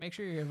Make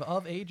sure you're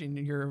of age in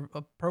your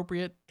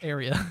appropriate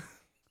area.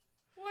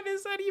 What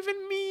does that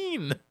even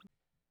mean?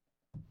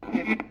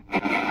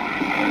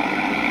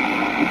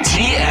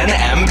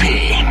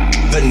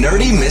 TNMP, the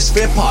Nerdy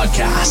Misfit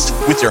Podcast,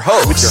 with your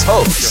hosts,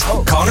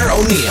 Connor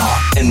O'Neill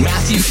and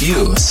Matthew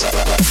Hughes.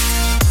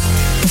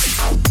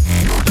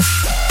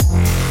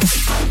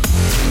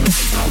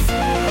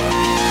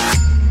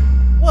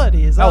 What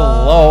is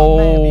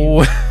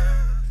Hello.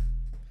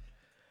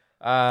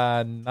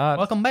 up,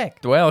 Welcome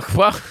back. Well,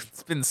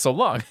 it's been so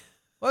long.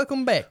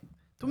 Welcome back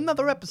to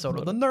another episode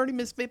of the Nerdy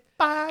Misfit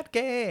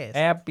Podcast.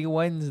 Happy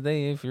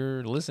Wednesday if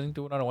you're listening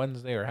to it on a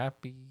Wednesday, or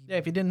happy Yeah,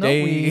 if you didn't know,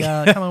 day. we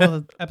come out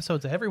with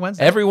episodes every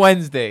Wednesday. Every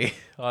Wednesday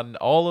on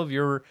all of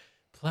your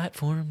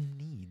platform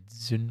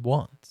needs and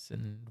wants,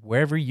 and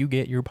wherever you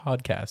get your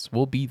podcasts,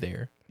 we'll be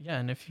there. Yeah,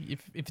 and if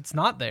it's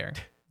not there,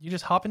 you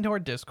just hop into our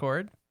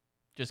Discord.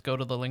 Just go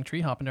to the link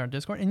tree, hop into our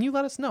Discord, and you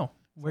let us know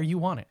where you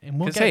want it, and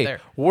we'll get it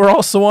there. We're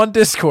also on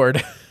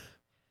Discord.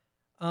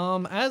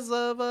 As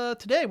of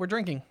today, we're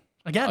drinking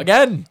again.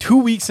 Again, 2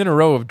 weeks in a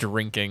row of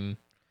drinking.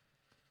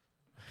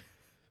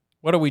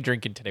 What are we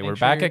drinking today? We're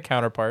back at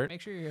Counterpart.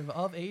 Make sure you're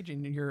of age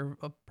in your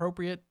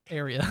appropriate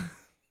area.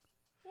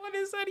 What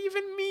does that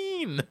even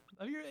mean?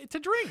 To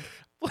drink.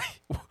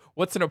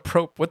 What's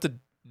a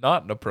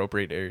not an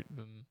appropriate area?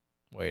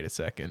 Wait a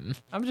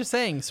second. I'm just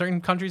saying,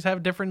 certain countries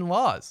have different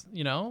laws,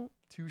 you know?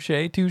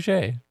 Touche.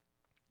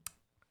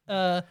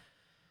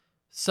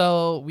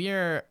 So we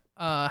are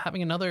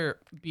having another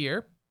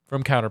beer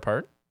From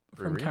Counterpart.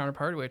 from Brewery.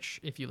 Counterpart, which,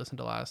 if you listened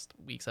to last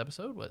week's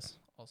episode, was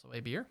also a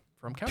beer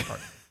from Counterpart.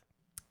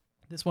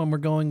 This one we're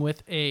going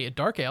with a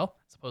dark ale,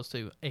 as opposed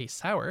to a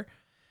sour,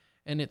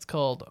 and it's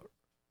called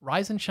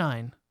Rise and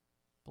Shine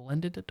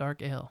Blended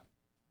Dark Ale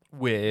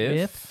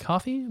with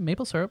coffee,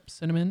 maple syrup,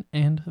 cinnamon,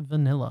 and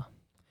vanilla.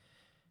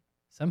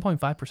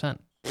 7.5%.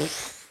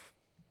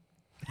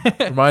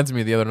 Reminds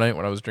me of the other night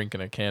when I was drinking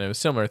a can. It was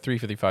similar,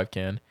 355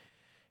 can,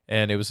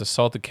 and it was a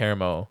salted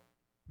caramel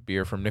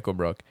beer from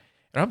Nickelbrook.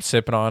 And I'm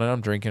sipping on it,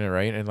 I'm drinking it,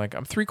 right? And like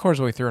I'm 3/4 of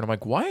the way through, and I'm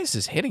like, why is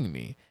this hitting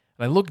me?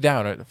 And I look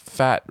down at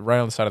fat right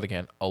on the side of the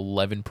can,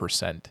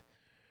 11%.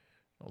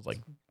 I was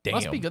like, damn.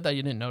 Must be good that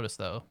you didn't notice,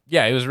 though.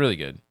 Yeah, it was really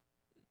good.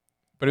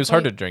 But it was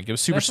hard to drink. It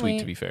was super sweet,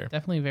 to be fair.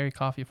 Definitely very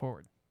coffee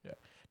forward. Yeah.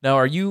 Now,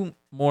 are you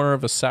more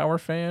of a sour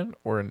fan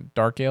or a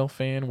dark ale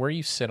fan? Where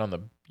you sit on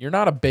the... You're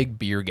not a big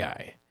beer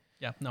guy.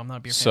 Yeah, no, I'm not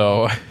a beer fan.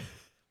 So...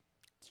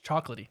 It's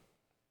chocolatey.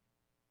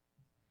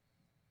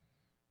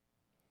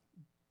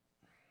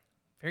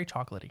 Very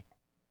chocolatey.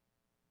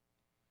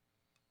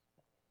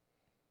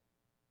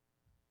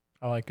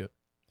 I like it.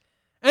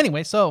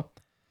 Anyway, so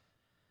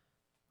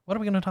what are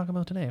we going to talk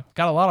about today?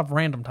 Got a lot of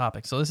random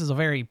topics, so this is a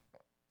very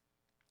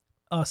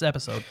us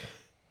episode.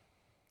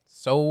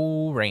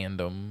 So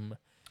random.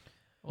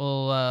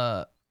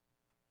 Well,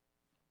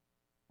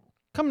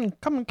 coming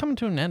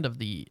to an end of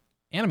the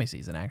anime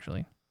season,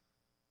 actually.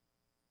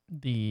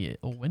 The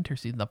winter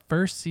season, the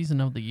first season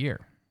of the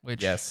year,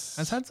 which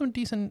has had some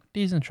decent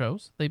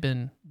shows. They've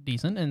been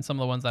decent, and some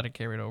of the ones that have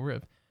carried over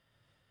have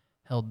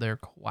held their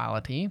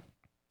quality.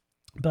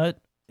 But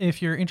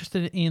if you're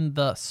interested in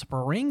the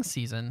spring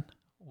season,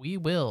 we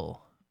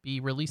will be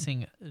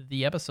releasing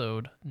the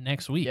episode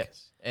next week.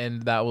 Yes,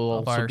 and that will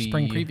of also our be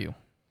spring preview,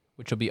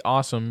 which will be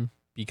awesome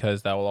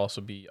because that will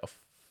also be a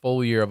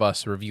full year of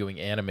us reviewing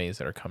animes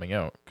that are coming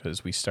out.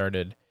 Because we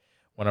started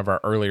one of our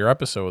earlier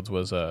episodes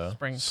was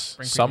spring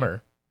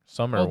summer.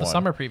 Oh, the one.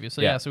 summer preview.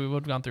 So yeah, so we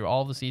would have gone through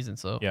all the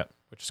seasons. So yeah,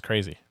 which is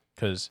crazy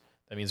because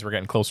that means we're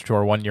getting closer to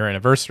our 1 year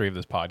anniversary of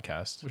this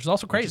podcast, which is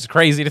also crazy. Which is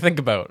crazy to think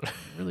about. It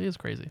really is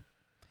crazy.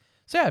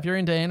 So yeah, if you're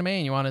into anime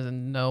and you want to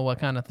know what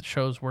kind of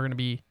shows we're going to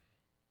be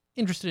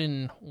interested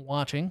in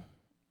watching,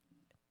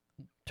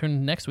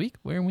 turn next week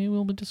where we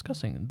will be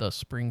discussing the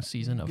spring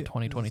season of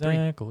 2023.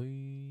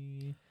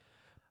 Exactly.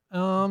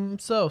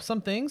 So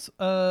some things.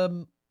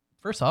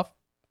 First off,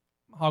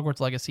 Hogwarts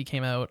Legacy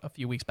came out a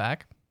few weeks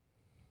back.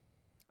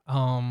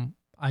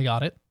 I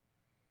got it.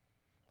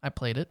 I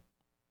played it.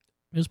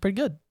 It was pretty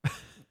good. I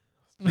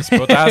was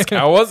about to ask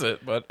how was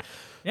it, but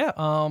yeah.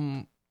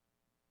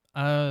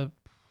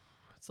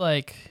 It's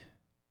like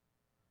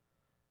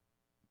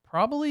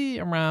probably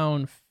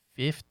around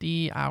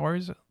 50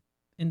 hours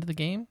into the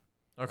game.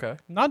 okay.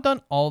 Not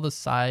done all the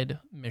side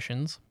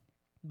missions,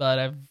 but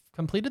I've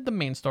completed the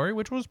main story,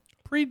 which was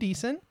pretty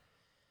decent.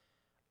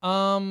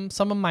 Some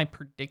of my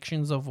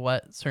predictions of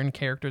what certain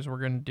characters were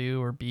going to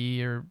do or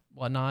be or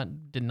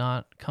whatnot did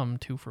not come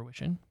to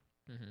fruition.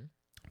 Mm-hmm.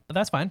 But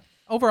that's fine.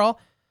 Overall,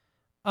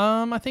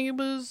 I think it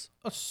was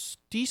a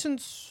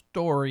decent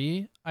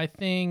story. I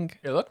think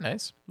It looked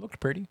nice. Looked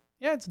pretty.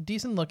 yeah, it's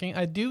decent looking.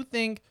 I do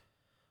think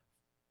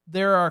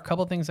there are a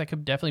couple things that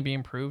could definitely be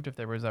improved if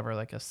there was ever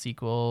like a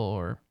sequel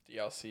or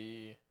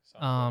DLC.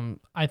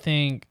 I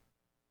think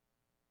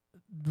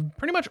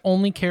pretty much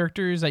only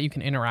characters that you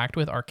can interact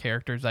with are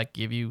characters that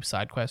give you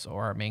side quests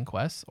or our main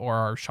quests or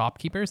our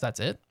shopkeepers. That's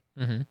it.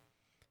 Mm-hmm.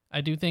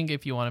 I do think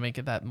if you want to make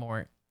it that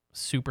more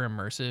super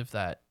immersive,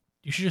 that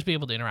you should just be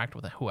able to interact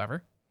with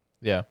whoever.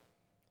 Yeah.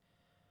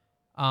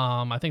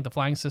 I think the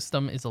flying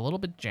system is a little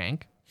bit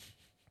jank.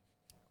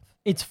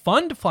 It's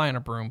fun to fly on a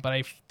broom, but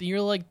I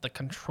feel like the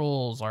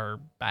controls are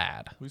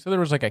bad. We said there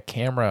was like a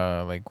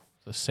camera, like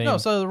the same. No,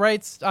 so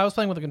I was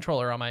playing with a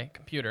controller on my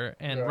computer,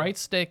 and right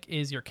stick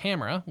is your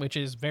camera, which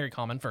is very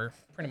common for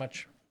pretty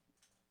much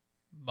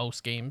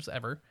most games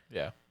ever.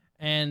 Yeah.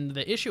 And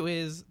the issue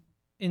is,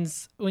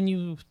 when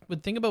you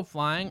would think about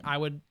flying,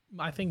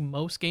 I think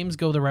most games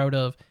go the route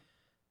of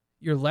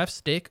your left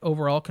stick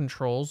overall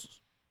controls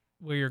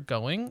where you're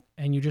going,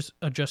 and you just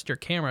adjust your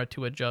camera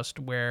to adjust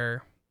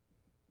where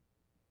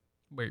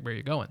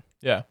you're going.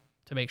 Yeah.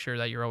 To make sure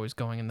that you're always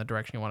going in the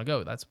direction you want to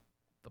go. That's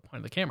the point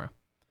of the camera.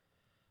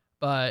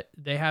 But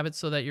they have it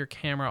so that your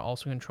camera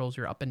also controls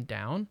your up and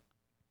down.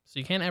 So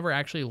you can't ever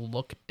actually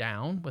look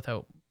down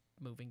without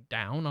moving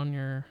down on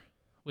your,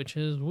 which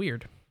is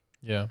weird.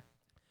 Yeah.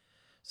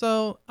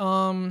 So,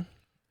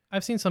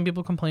 I've seen some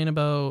people complain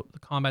about the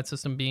combat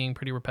system being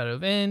pretty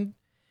repetitive, and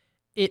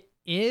it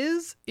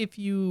is if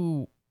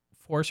you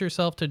force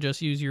yourself to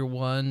just use your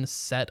one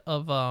set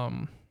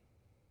of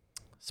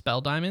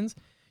spell diamonds.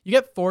 You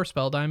get 4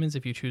 spell diamonds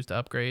if you choose to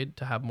upgrade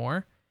to have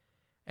more,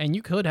 and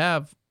you could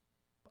have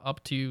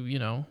up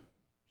to,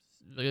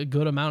 a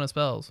good amount of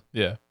spells.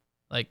 Yeah.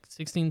 Like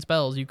 16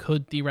 spells you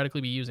could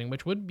theoretically be using,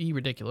 which would be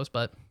ridiculous,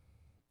 but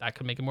that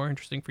could make it more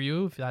interesting for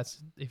you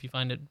if you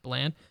find it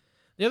bland.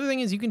 The other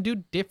thing is you can do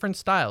different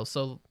styles.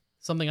 So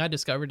something I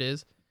discovered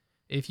is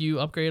if you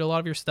upgrade a lot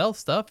of your stealth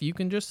stuff, you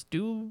can just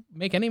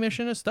make any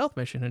mission a stealth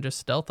mission and just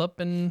stealth up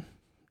and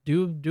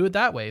do it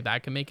that way.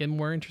 That can make it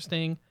more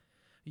interesting.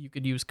 You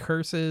could use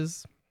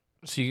curses.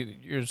 So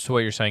what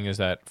you're saying is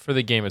that for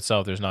the game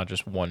itself, there's not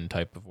just one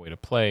type of way to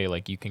play.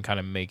 Like you can kind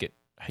of make it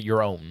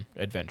your own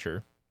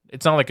adventure.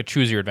 It's not like a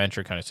choose your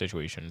adventure kind of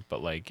situation,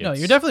 but like no,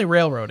 you're definitely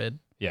railroaded.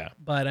 Yeah.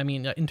 But I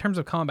mean, in terms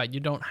of combat,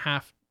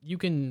 you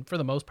can for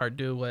the most part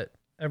do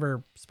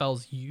whatever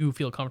spells you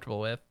feel comfortable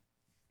with,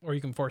 or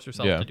you can force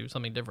yourself to do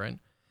something different.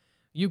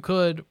 You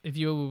could, if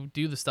you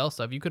do the stealth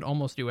stuff, you could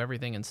almost do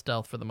everything in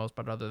stealth for the most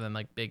part, other than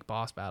like big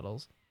boss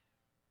battles.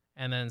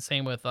 And then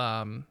same with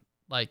the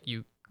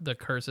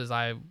curses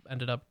I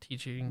ended up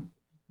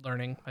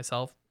learning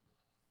myself.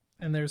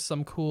 And there's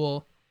some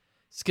cool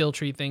skill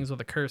tree things with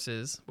the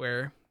curses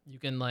where you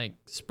can like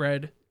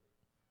spread.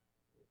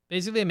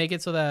 Basically, they make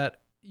it so that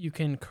you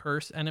can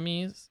curse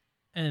enemies,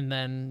 and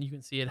then you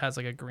can see it has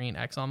like a green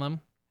X on them,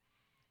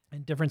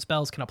 and different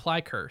spells can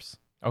apply curse.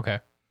 Okay.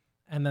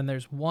 And then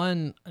there's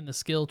one in the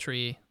skill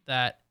tree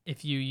that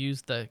if you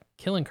use the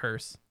killing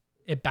curse,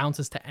 it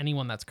bounces to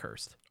anyone that's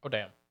cursed. Oh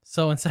damn!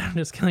 So instead of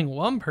just killing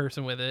one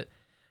person with it,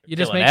 you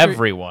just killing make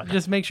everyone.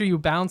 Just make sure you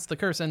bounce the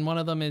curse, and one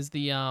of them is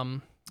the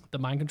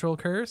mind control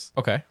curse.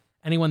 Okay.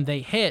 Anyone they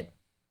hit,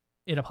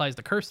 it applies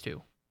the curse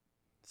to.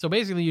 So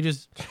basically, you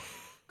just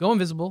go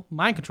invisible,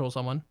 mind control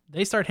someone.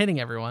 They start hitting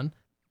everyone,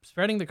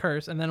 spreading the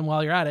curse, and then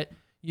while you're at it,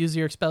 use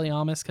your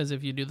Expelliarmus, because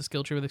if you do the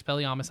skill tree with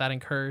Expelliarmus, adding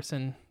curse,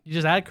 and you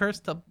just add curse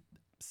to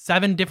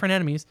 7 different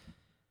enemies,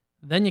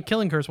 then you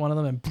killing curse one of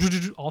them,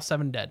 and all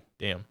 7 dead.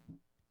 Damn.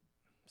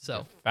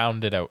 So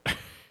found it out.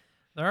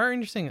 There are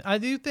interesting. I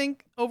do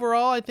think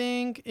overall, I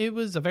think it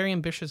was a very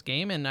ambitious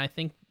game, and I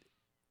think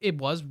it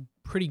was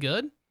pretty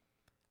good.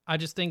 I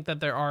just think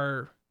that there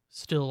are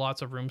still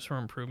lots of rooms for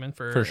improvement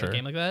for a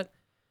game like that.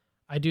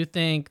 I do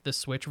think the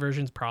Switch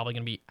version is probably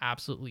going to be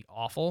absolutely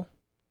awful.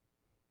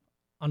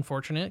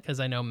 Unfortunate, because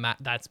I know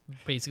that's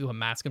basically what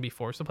Matt's going to be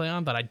forced to play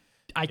on, but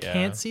I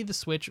can't see the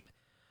Switch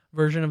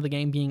version of the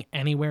game being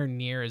anywhere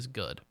near as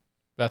good.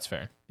 That's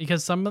fair.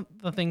 Because some of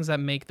the things that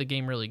make the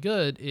game really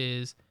good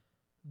is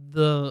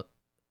the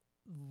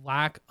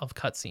lack of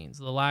cutscenes,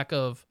 the lack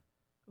of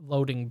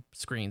loading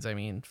screens,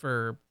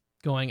 for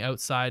going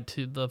outside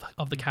to the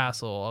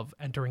castle, of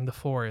entering the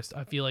forest.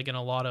 I feel like in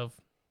a lot of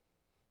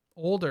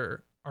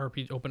older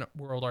open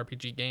world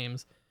RPG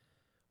games,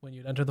 when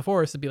you'd enter the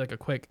forest, it'd be like a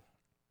quick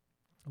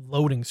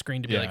loading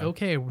screen to be like,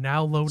 okay,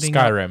 now loading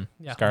Skyrim.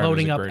 Skyrim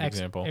loading is a up great X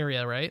example.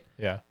 area, right?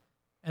 Yeah.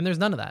 And there's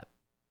none of that.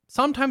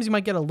 Sometimes you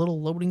might get a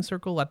little loading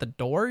circle at the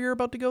door you're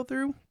about to go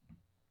through,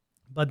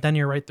 but then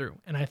you're right through.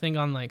 And I think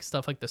on like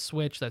stuff like the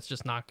Switch, that's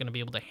just not going to be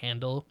able to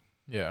handle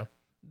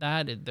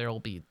that. There'll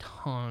be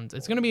tons.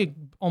 It's going to be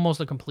almost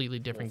a completely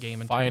different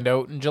game. Find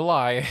out in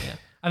July. Yeah.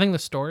 I think the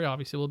story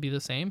obviously will be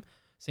the same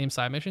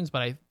side missions,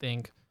 but I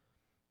think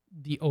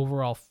the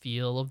overall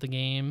feel of the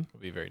game will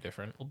be very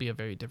different. Will be a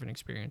very different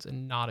experience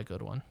and not a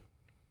good one.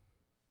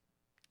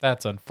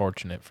 That's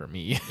unfortunate for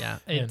me. Yeah,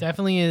 it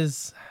definitely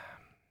is.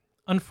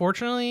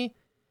 Unfortunately,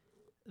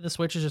 the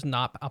Switch is just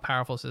not a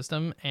powerful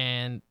system,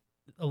 and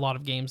a lot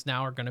of games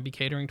now are going to be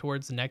catering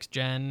towards the next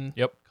gen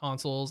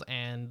consoles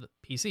and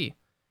PC.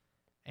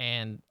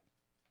 And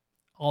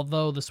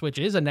although the Switch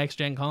is a next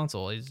gen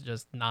console, it's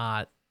just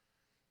not.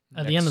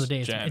 At the end of the day,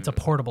 it's a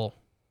portable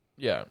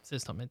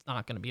system. It's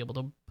not going to be able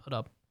to put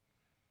up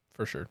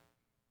for sure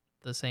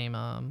the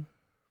same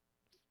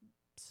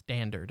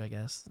standard, I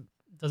guess.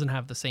 It doesn't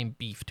have the same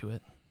beef to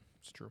it.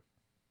 It's true.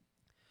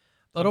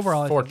 But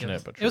overall,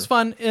 it was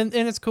fun, and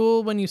it's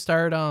cool when you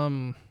start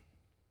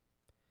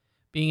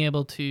being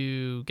able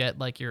to get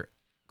like your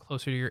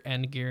closer to your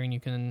end gear, and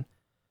you can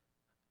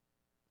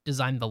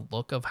design the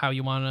look of how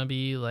you want to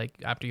be. Like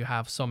after you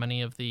have so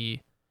many of the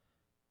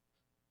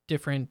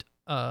different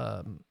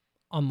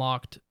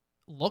unlocked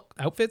look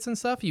outfits and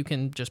stuff, you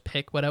can just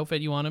pick what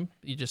outfit you want to.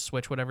 You just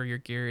switch whatever your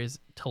gear is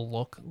to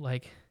look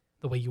like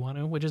the way you want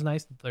to, which is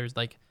nice. There's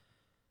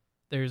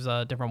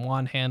different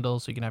wand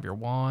handles, so you can have your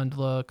wand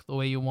look the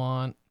way you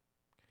want.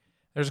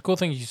 There's a cool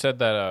thing you said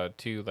that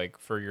too, like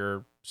for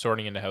your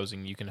sorting into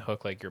housing, you can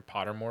hook like your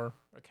Pottermore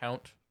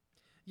account.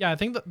 Yeah, I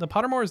think the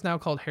Pottermore is now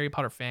called Harry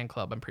Potter Fan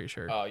Club, I'm pretty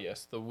sure. Oh,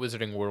 yes, the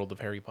Wizarding World of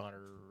Harry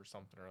Potter or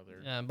something or other.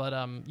 Yeah,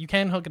 but you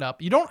can hook it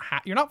up.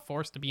 You're not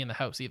forced to be in the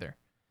house either.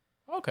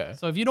 Okay.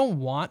 So if you don't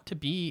want to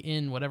be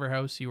in whatever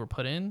house you were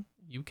put in,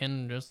 you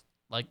can just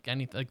like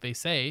they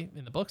say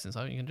in the books and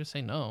stuff, you can just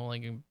say no,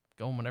 like you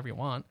go in whenever you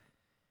want.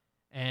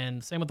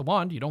 And same with the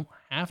wand, you don't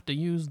have to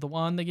use the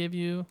wand they give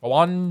you. The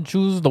wand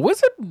choose the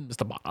wizard,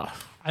 Mr. Bata.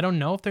 I don't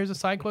know if there's a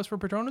side quest for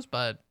Patronus,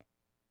 but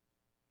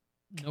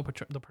no,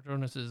 the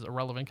Patronus is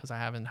irrelevant because I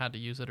haven't had to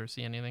use it or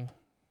see anything.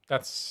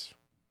 That's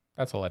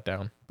a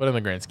letdown. But in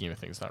the grand scheme of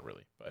things, not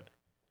really. But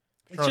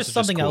Patronus it's just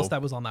something else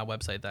that was on that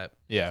website that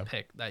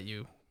that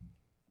you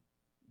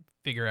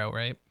figure out,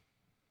 right?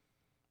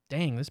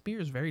 Dang, this beer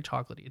is very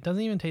chocolatey. It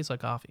doesn't even taste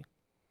like coffee.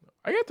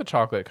 I get the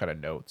chocolate kind of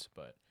notes,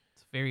 but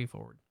it's very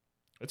forward.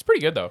 It's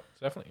pretty good though.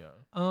 It's definitely.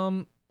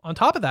 On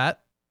top of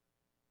that,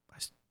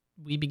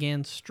 we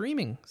began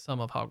streaming some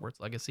of Hogwarts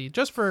Legacy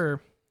just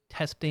for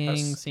testing,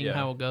 seeing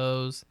how it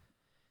goes,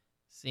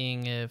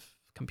 seeing if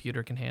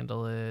computer can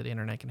handle it,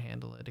 internet can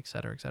handle it, et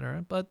cetera, et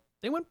cetera. But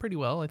they went pretty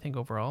well, I think,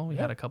 overall. We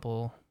had a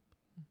couple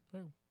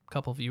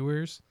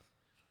viewers,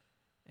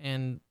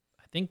 and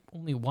I think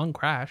only one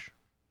crash.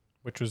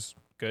 Which was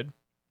good.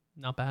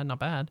 Not bad, not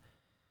bad.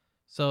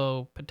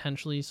 So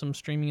potentially some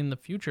streaming in the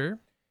future.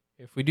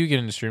 If we do get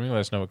into streaming, let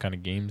us know what kind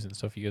of games and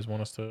stuff you guys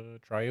want us to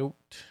try out.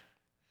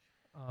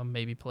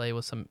 Maybe play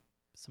with some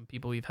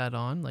people we've had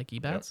on, like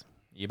Ebats.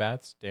 Yep.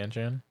 Ebats, Dan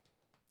Chan.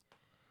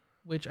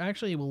 Which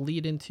actually will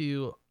lead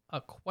into a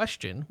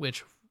question, we're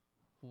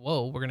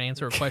going to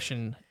answer a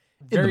question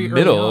very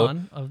early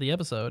on of the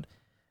episode.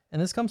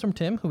 And this comes from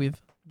Tim, who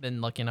we've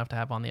been lucky enough to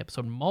have on the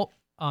episode,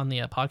 on the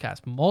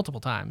podcast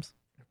multiple times.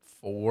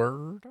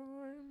 4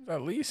 times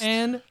at least.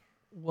 And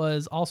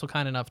was also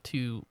kind enough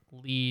to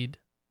lead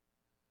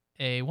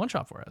a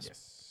one-shot for us.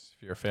 Yes.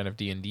 If you're a fan of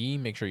D&D,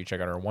 make sure you check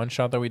out our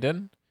one-shot that we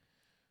did.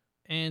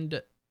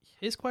 And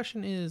his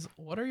question is,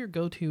 what are your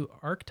go-to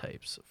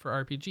archetypes for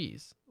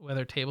RPGs,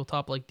 whether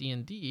tabletop like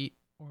D&D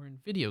or in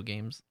video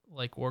games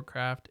like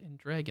Warcraft and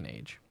Dragon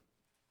Age?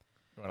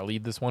 You want to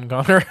lead this one,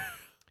 Connor?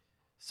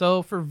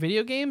 So for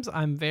video games,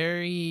 I'm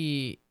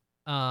very...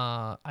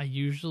 I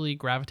usually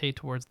gravitate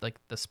towards like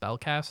the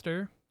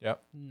spellcaster.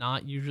 Yep.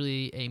 Not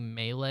usually a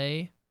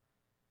melee,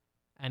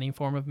 any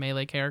form of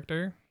melee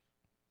character.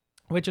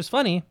 Which is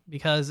funny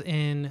because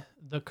in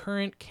the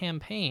current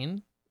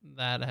campaign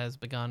that has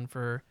begun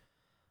for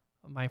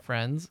my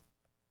friends,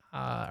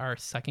 our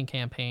second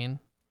campaign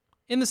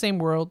in the same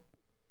world,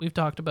 we've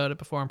talked about it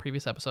before on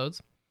previous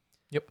episodes.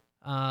 Yep.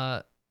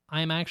 I'm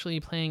actually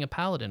playing a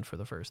paladin for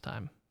the first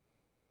time,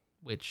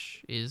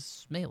 which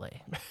is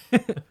melee.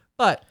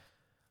 But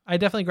I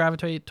definitely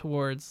gravitate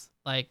towards,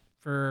 like,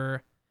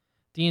 for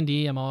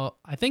D&D,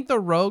 I think the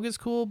rogue is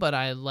cool, but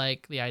I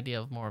like the idea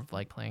of more of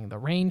like playing the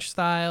range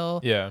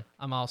style. Yeah.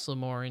 I'm also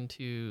more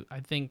into,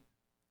 I think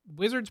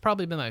wizard's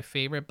probably been my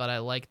favorite, but I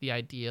like the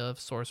idea of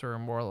sorcerer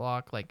and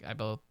warlock. Like I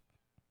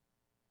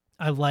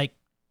like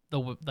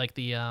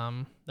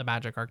the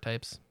magic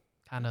archetypes,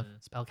 kind of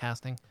spell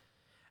casting.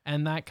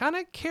 And that kind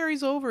of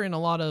carries over in a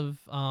lot of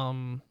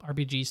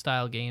RPG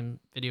style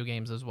video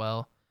games as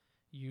well.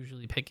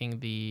 Usually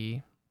picking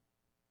the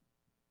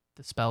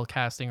spell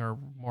casting or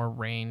more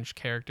range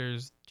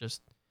characters.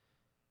 Just,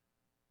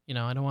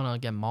 I don't want to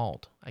get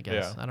mauled, I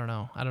guess. Yeah. I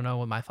don't know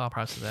what my thought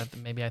process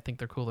is. Maybe I think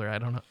they're cooler. I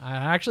don't know. I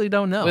actually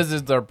don't know.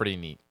 Wizards are pretty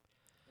neat.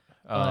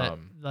 But,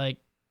 like,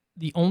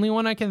 the only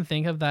one I can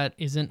think of that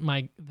isn't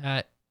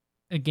a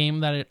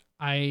game that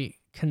I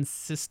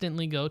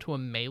consistently go to a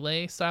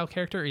melee style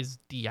character is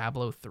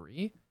Diablo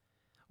 3,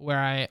 where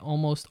I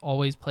almost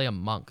always play a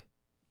monk.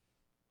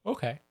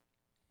 Okay.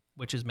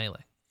 Which is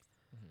melee.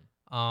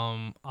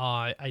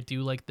 I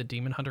do like the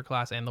Demon Hunter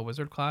class and the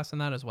Wizard class in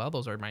that as well.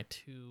 Those are my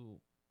 2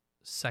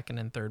 second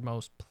and third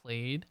most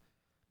played.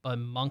 But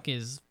Monk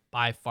is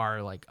by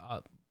far like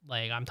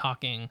I'm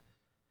talking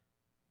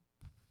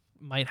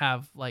might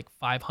have like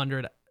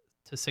 500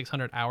 to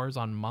 600 hours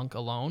on Monk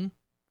alone,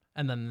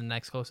 and then the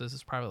next closest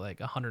is probably like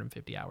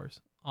 150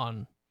 hours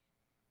on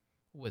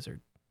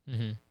Wizard.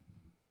 Mm-hmm.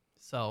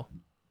 So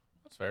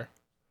that's fair.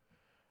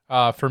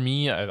 For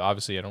me,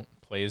 obviously I don't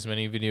play as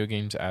many video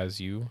games as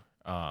you.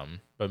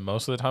 But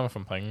most of the time, if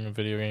I'm playing a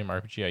video game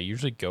RPG, I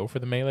usually go for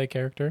the melee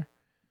character.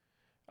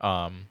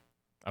 I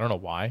don't know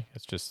why.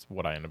 It's just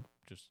what I end up,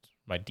 just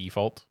my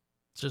default.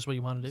 It's just what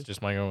you want to do. It's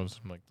just my own.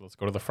 I'm like, let's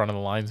go to the front of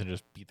the lines and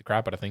just beat the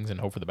crap out of things and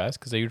hope for the best.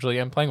 Because I usually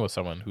am playing with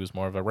someone who's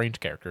more of a range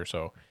character.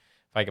 So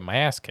if I get my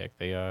ass kicked,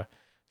 they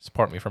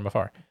support me from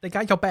afar. They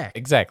got your back.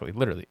 Exactly,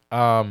 literally.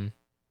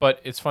 But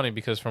it's funny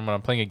because from when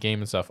I'm playing a game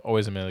and stuff,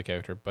 always a melee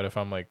character. But if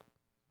I'm like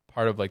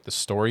part of like the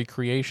story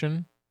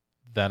creation,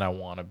 then I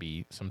want to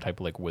be some type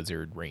of like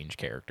wizard range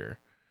character.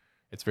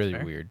 It's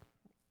really weird.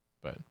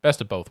 But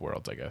best of both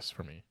worlds, I guess,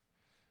 for me.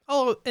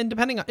 Oh, and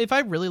depending on if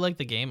I really like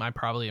the game, I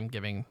probably am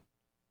giving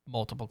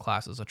multiple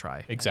classes a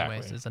try. Exactly.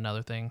 Anyways, is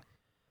another thing.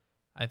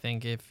 I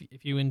think if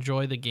you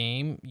enjoy the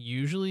game,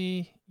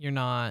 usually you're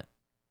not,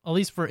 at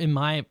least from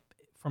my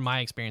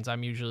experience,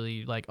 I'm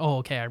usually like, oh,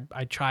 okay,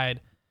 I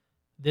tried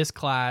this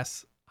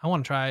class. I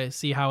want to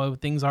see how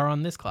things are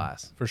on this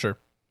class. For sure.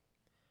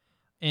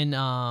 In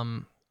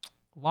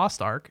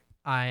Lost Ark,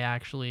 I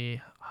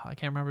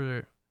can't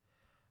remember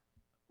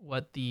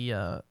what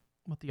the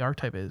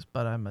archetype is,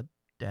 but I'm a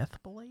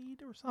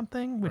Deathblade or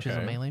something, which is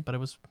a melee, but it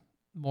was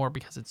more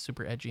because it's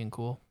super edgy and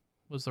cool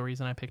was the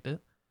reason I picked it.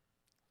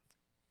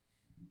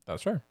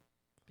 That's fair.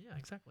 Yeah,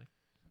 exactly.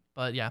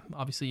 But yeah,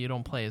 obviously you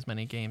don't play as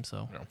many games,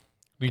 so no.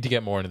 We need to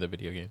get more into the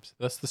video games.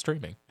 That's the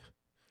streaming.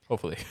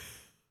 Hopefully.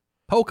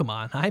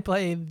 Pokemon. I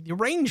play the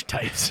range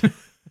types.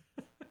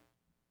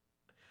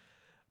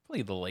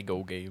 Play the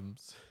Lego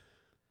games.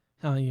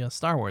 Oh, yeah,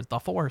 Star Wars, the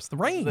Force, the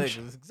range.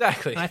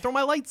 Exactly. And I throw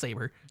my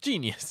lightsaber.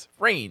 Genius.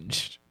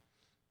 Ranged.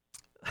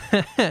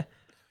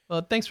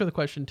 Well, thanks for the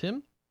question,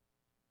 Tim.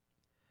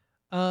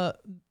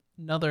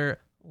 Another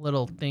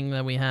little thing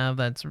that we have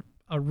that's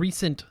a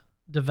recent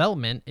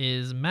development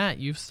is, Matt,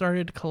 you've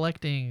started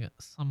collecting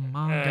some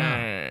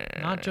manga.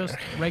 Not just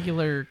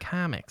regular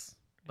comics,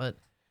 but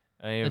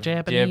the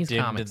Japanese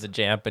comics. Into the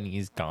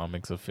Japanese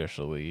comics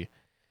officially.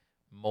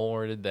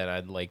 More than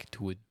I'd like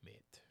to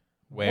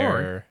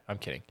admit. I'm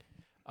kidding.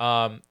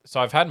 So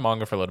I've had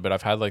manga for a little bit.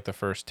 I've had like the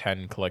first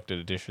 10 collected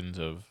editions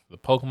of the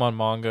Pokemon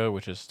manga,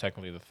 which is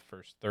technically the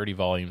first 30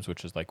 volumes,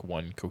 which is like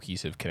one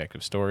cohesive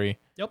connective story.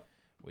 Yep.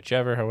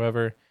 Whichever,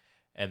 however.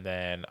 And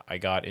then I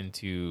got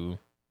into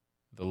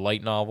the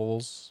light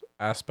novels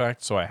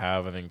aspect. So I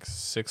have, I think,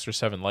 6 or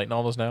 7 light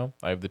novels now.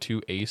 I have the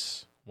 2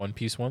 Ace One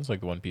Piece ones, like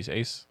the One Piece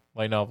Ace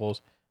light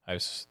novels. I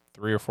have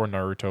 3 or 4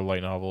 Naruto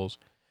light novels.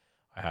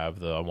 I have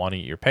the I Want to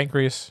Eat Your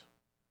Pancreas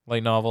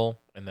light novel.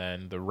 And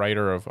then the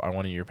writer of I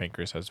Want to Eat Your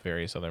Pancreas has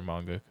various other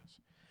manga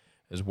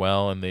as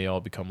well. And they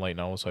all become light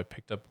novels. So I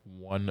picked up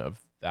one of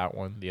that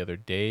one the other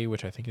day,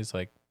 which I think is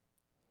like,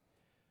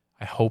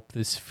 I hope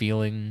this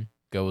feeling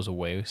goes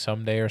away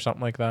someday or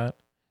something like that.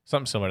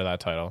 Something similar to that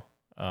title.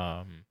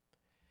 And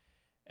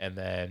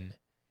then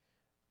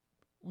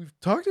we've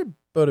talked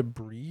about it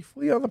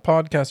briefly on the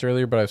podcast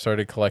earlier, but I've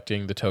started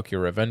collecting the Tokyo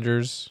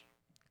Revengers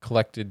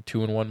collected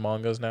 2-in-1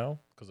 mangas now,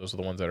 because those are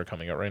the ones that are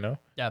coming out right now.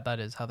 Yeah, that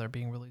is how they're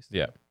being released.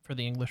 Yeah. For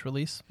the English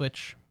release,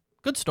 which,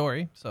 good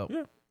story. So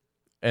yeah.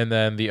 And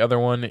then the other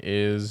one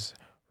is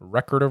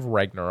Record of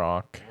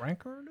Ragnarok.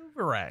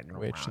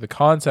 Which the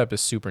concept is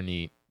super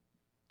neat.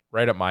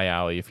 Right up my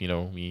alley, if you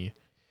know me.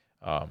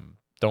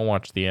 Don't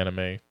watch the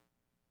anime.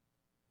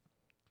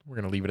 We're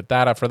going to leave it at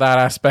that after that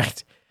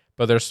aspect.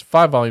 But there's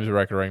 5 volumes of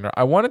Record of Ragnarok.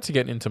 I wanted to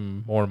get into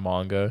more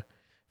manga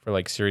for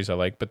like series I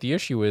like, but the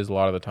issue is a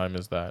lot of the time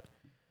is that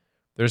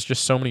there's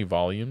just so many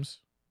volumes,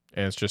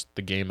 and it's just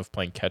the game of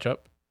playing catch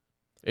up.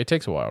 It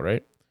takes a while,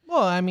 right?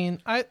 Well, I mean,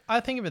 I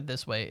think of it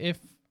this way. If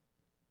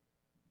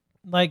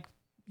like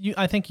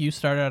I think you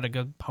started at a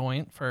good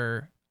point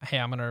for,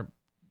 hey,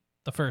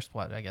 the first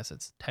one, I guess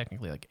it's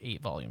technically like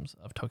 8 volumes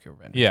of Tokyo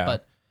Revengers. Yeah.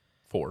 But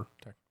 4,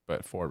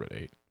 but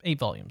 8. 8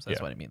 volumes,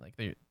 that's what I mean. Like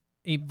the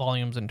 8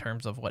 volumes in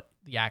terms of what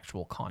the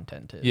actual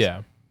content is.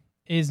 Yeah.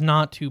 Is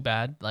not too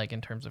bad, like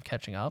in terms of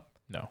catching up.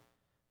 No.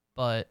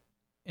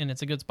 And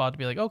it's a good spot to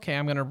be like, okay,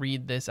 I'm gonna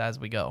read this as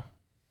we go,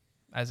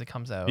 as it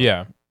comes out.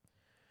 Yeah.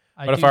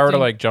 But if I were to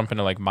like jump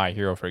into like My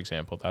Hero, for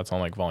example, that's on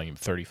like volume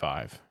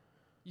 35.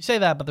 You say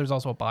that, but there's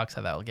also a box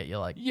set that will get you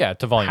like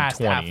to volume past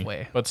 20,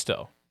 halfway. But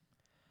still.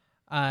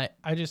 I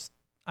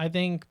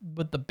think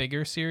with the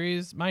bigger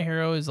series, My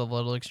Hero is a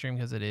little extreme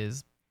because it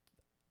is,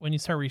 when you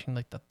start reaching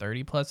like the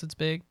 30 plus, it's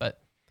big.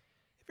 But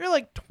if you're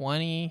like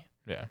 20,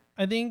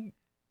 I think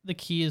the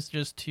key is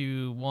just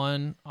to,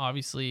 one,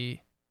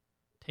 obviously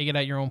take it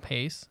at your own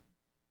pace,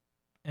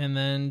 and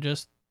then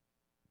just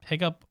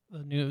pick up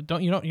the new.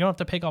 You don't have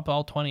to pick up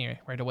all 20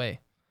 right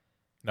away.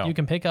 No, you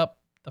can pick up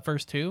the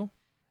first 3.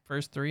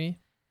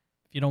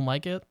 If you don't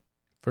like it,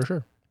 for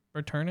sure,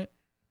 return it.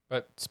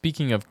 But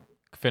speaking of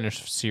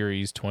finished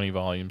series, 20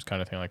 volumes,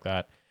 kind of thing like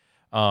that.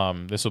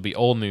 This will be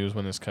old news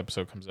when this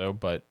episode comes out,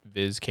 but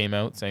Viz came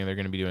out saying they're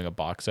going to be doing a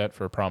box set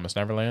for Promised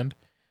Neverland.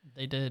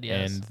 They did,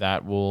 yes. And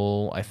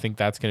I think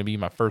that's going to be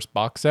my first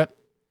box set.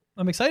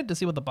 I'm excited to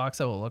see what the box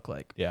set will look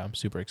like. Yeah, I'm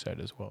super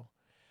excited as well.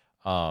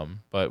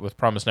 But with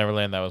Promised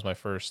Neverland, that was my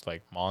first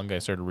like manga I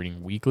started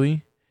reading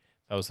weekly.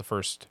 That was the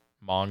first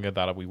manga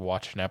that we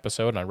watched an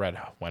episode, and I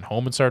went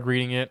home and started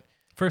reading it.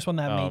 First one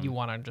that made you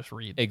want to just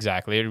read.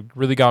 Exactly. It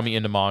really got me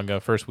into manga,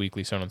 first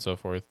weekly, so on and so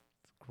forth.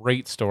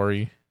 Great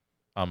story.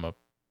 I'm a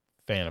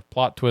fan of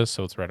plot twists,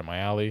 so it's right up my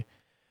alley.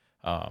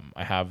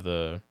 I have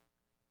the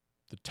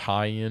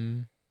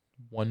tie-in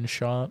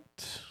one-shot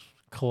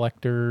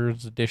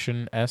collector's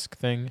edition-esque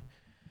thing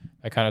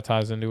that kind of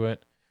ties into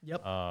it.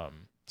 Yep.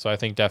 So I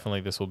think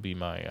definitely this will be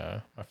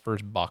my my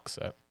first box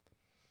set.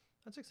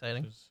 That's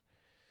exciting.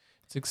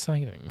 It's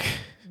exciting.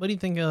 What do you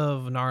think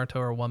of Naruto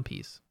or One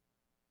Piece?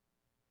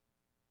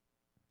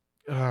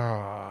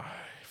 For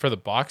the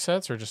box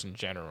sets or just in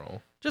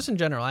general? Just in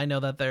general. I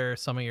know that they're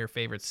some of your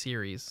favorite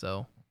series,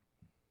 so.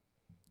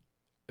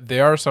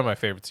 They are some of my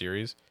favorite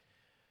series,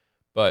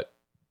 but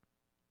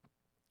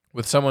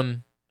with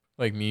someone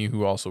like me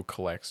who also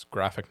collects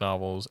graphic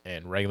novels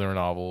and regular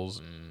novels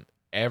and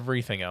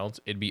everything else,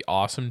 it'd be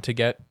awesome to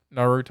get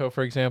Naruto,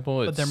 for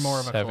example. But they're more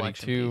of a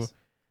collection piece.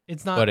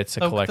 It's not, but it's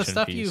a collection the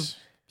stuff piece. you've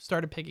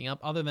started picking up,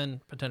 other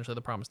than potentially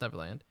The Promised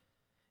Neverland,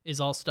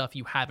 is all stuff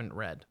you haven't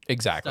read.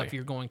 Exactly. Stuff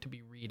you're going to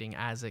be reading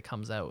as it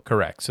comes out.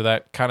 Correct. So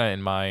that kind of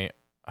in my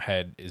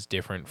head is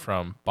different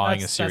from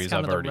buying a series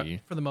I've already.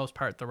 For the most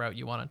part, the route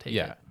you want to take.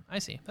 Yeah. It. I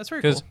see. That's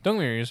very cool. Because don't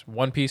get me wrong,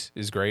 One Piece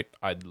is great.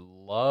 I'd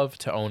love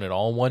to own it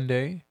all one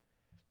day,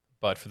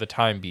 but for the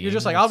time being, you're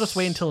just like, I'll just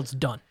wait until it's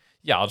done.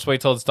 Yeah, I'll just wait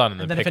till it's done, and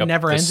then pick if it up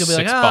never the ends, you'll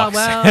be like, $6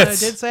 well,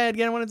 sets. I did say I'd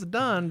get it when it's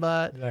done,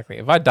 but Exactly.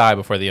 If I die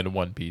before the end of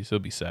One Piece, it'll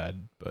be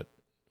sad, but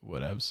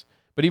whatevs.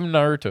 But even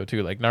Naruto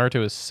too. Like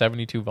Naruto is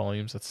 72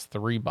 volumes. That's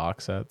 3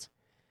 box sets.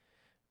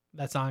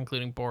 That's not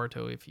including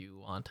Boruto if you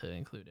want to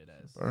include it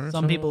as. Boruto.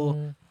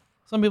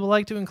 Some people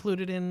like to include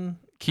it in.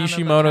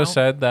 Kishimoto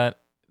said that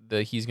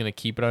he's going to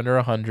keep it under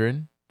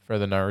 100 for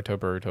the Naruto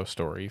Boruto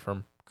story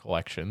from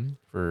collection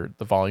for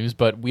the volumes,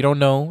 but we don't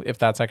know if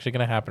that's actually going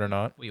to happen or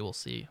not. We will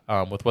see.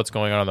 With what's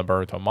going on in the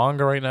Boruto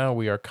manga right now,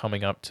 we are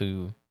coming up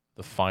to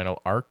the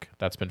final arc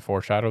that's been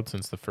foreshadowed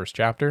since the first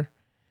chapter.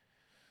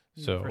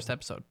 So first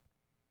episode.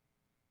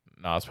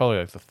 No, it's probably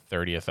like the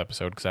 30th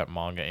episode because that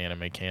manga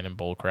anime canon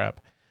bullcrap.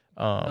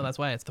 No, that's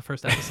why it's the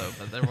first episode,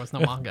 but there was no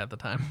manga at the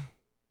time.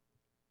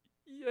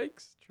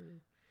 Yikes! True.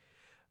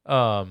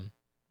 But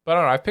I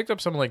don't know. I picked up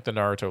some like the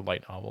Naruto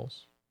light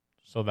novels,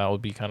 so that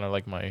would be kind of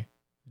like my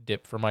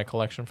dip for my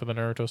collection for the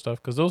Naruto stuff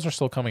because those are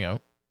still coming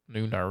out.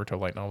 New Naruto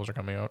light novels are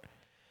coming out.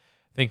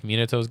 I think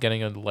Minato's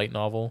getting a light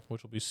novel,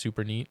 which will be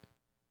super neat.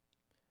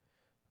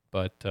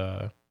 But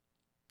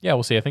yeah,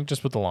 we'll see. I think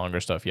just with the longer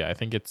stuff, yeah, I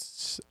think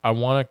I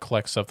want to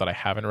collect stuff that I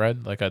haven't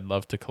read. Like I'd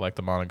love to collect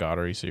the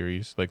Monogatari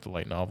series, like the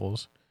light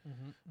novels,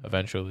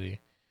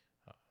 eventually.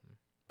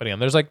 But again,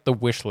 there's like the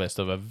wish list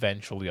of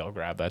eventually I'll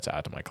grab that to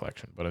add to my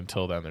collection. But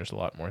until then, there's a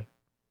lot more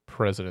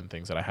President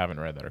things that I haven't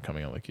read that are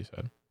coming out, like you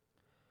said.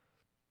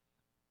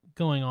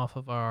 Going off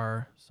of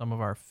some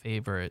of our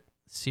favorite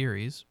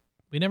series,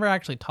 we never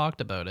actually talked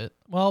about it.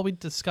 Well, we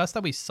discussed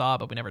that we saw,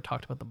 but we never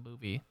talked about the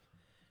movie.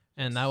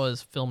 And that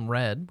was Film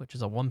Red, which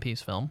is a One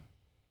Piece film.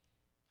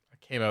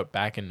 It came out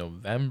back in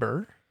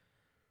November.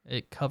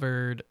 It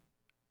covered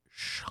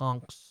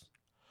Shanks'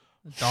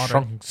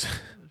 daughter.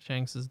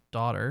 Shanks'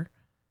 daughter.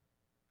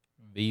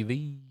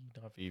 Vivi.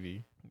 Not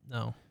Vivi.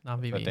 No, not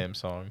Vivi. That damn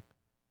song.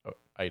 Oh,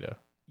 Ida.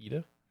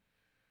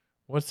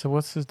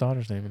 What's his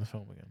daughter's name in the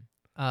film again?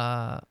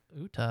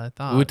 Uta, I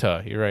thought.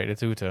 Uta. You're right.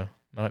 It's Uta.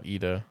 Not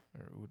Ida.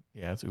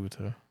 Yeah, it's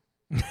Uta.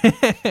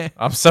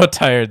 I'm so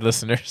tired,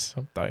 listeners.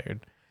 I'm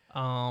tired.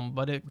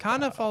 But it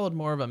kind of followed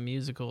more of a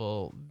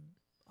musical.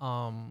 It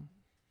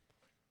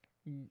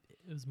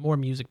was more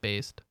music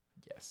based.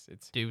 Yes,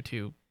 it's due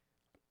to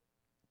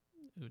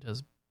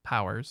Uta's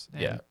powers.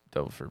 Yeah,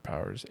 for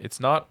powers. It's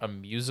not a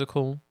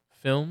musical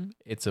film.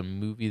 It's a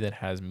movie that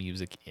has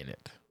music in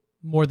it.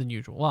 More than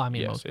usual. Well, I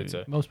mean, yes,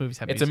 most movies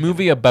have. It's a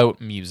movie about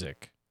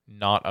music,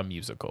 not a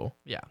musical.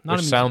 Yeah,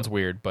 which sounds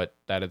weird, but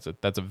that's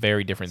a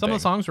very different thing. Some of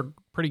the songs were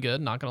pretty good.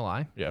 Not gonna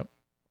lie. Yeah,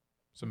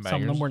 some of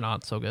them were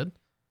not so good.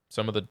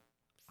 Some of the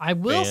I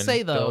will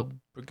say though,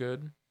 were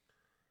good.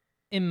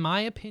 In my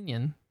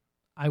opinion,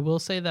 I will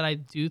say that I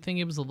do think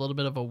it was a little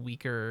bit of a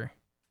weaker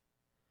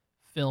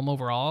film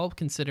overall,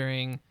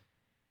 considering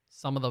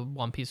some of the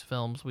One Piece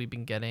films we've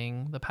been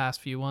getting. The past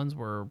few ones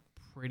were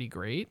pretty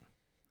great.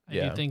 I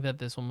do think that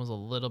this one was a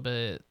little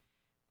bit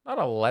not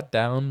a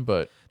letdown,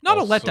 but not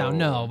a letdown,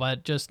 no,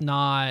 but just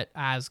not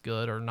as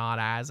good or not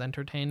as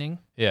entertaining.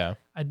 Yeah,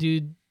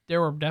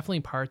 there were definitely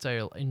parts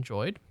I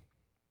enjoyed.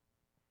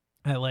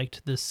 I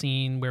liked the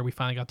scene where we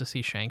finally got to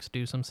see Shanks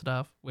do some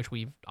stuff, which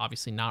we've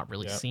obviously not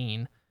really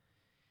seen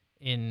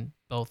in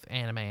both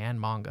anime and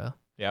manga.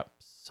 Yep.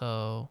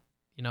 So,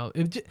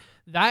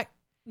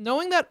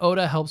 knowing that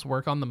Oda helps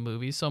work on the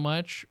movie so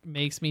much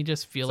makes me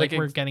just feel like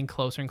we're getting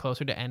closer and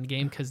closer to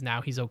Endgame, because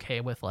now he's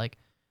okay with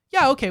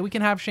we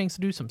can have Shanks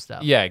do some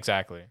stuff. Yeah,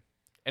 exactly.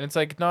 And it's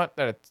like, not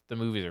that the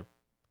movies are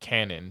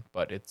canon,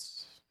 but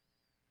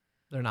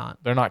they're not.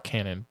 They're not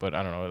canon, but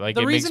I don't know. Like,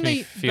 the it reason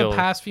makes me feel the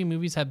past few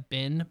movies have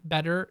been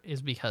better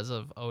is because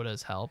of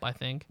Oda's help, I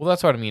think. Well,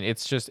 that's what I mean.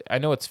 It's just, I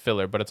know it's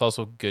filler, but it's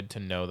also good to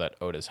know that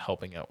Oda's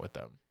helping out with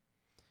them.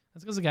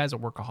 That's because the guy's a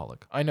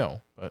workaholic. I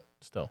know, but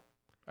still.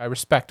 I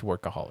respect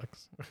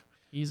workaholics.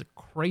 He's a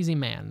crazy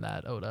man,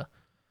 that Oda.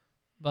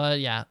 But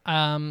yeah,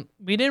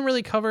 we didn't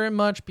really cover it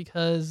much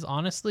because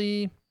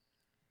honestly,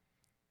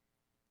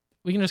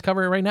 we can just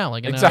cover it right now,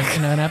 in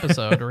an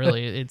episode.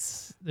 Really,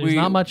 there's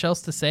not much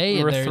else to say.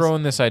 We were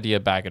throwing this idea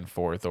back and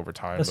forth over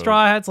time. The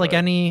Straw Hats, like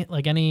any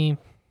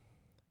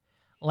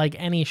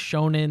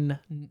shonen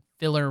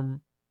filler,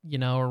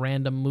 a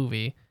random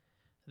movie.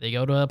 They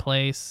go to a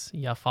place,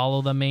 you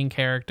follow the main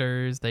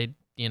characters. They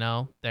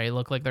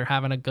look like they're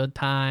having a good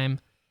time.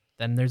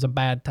 Then there's a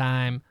bad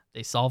time.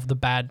 They solve the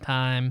bad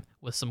time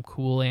with some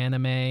cool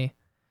anime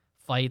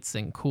fights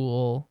and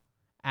cool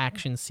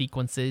action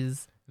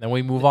sequences. Then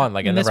we move on.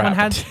 Like, and this one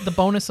happened. had the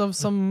bonus of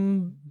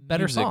some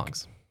better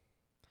songs.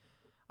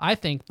 I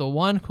think the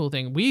one cool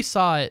thing, we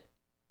saw it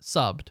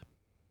subbed,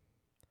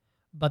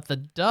 but the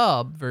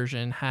dub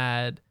version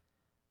had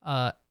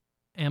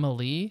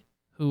Emily,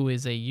 who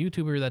is a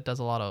YouTuber that does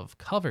a lot of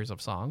covers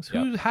of songs,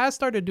 who has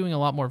started doing a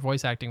lot more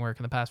voice acting work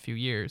in the past few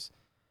years.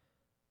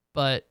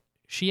 But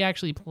she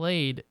actually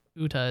played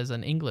Uta as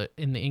in the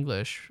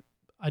English.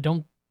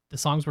 The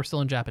songs were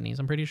still in Japanese,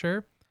 I'm pretty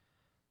sure.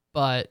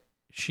 But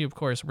she, of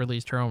course,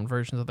 released her own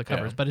versions of the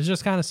covers. But it's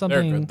just kind of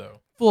something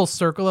full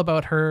circle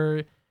about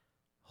her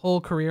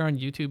whole career on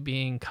YouTube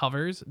being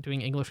covers,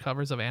 doing English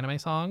covers of anime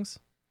songs,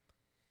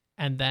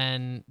 and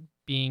then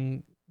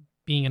being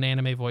an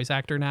anime voice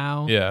actor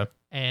now. Yeah.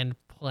 And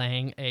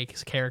playing a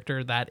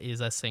character that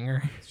is a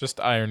singer. It's just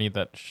irony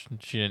that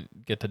she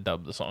didn't get to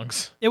dub the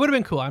songs. It would have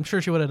been cool. I'm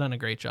sure she would have done a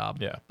great job.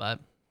 Yeah. But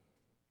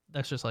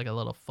that's just like a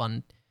little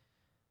fun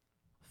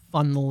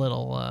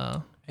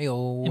little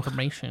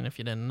information if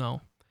you didn't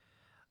know.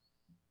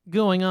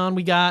 Going on,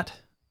 we'll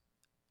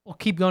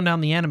keep going down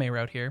the anime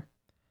route here.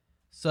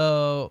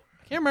 So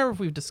I can't remember if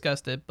we've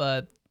discussed it,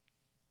 but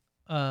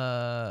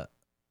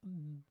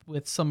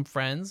with some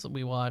friends,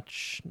 we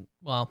watch.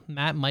 Well,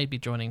 Matt might be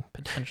joining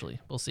potentially.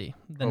 We'll see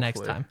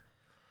next one.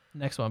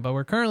 But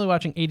we're currently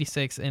watching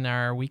 86 in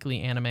our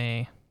weekly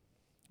anime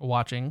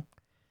watching.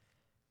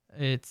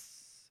 If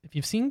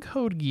you've seen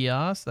Code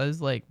Geass, that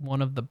is like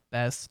one of the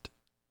best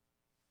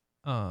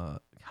kind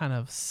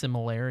of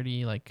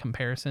similarity, like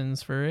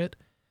comparisons for it,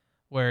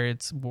 where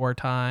it's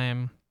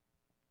wartime.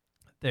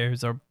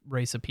 There's a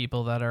race of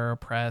people that are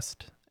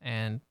oppressed,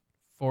 and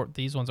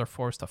these ones are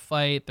forced to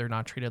fight. They're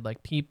not treated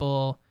like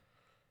people.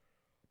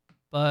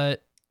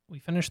 But we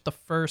finished the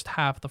first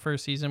half of the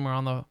first season. We're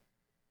a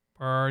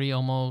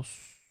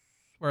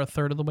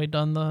third of the way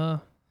done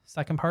the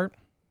second part.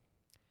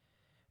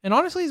 And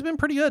honestly, it's been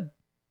pretty good.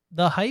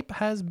 The hype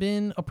has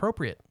been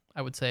appropriate,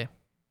 I would say.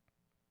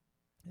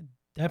 It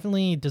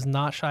definitely does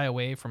not shy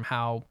away from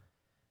how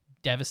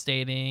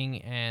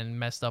devastating and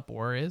messed up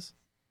war is,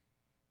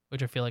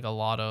 which I feel like a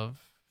lot of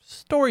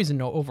stories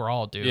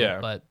overall do. Yeah.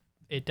 But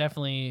it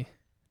definitely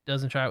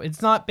doesn't try.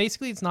 It's not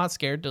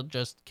scared to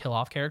just kill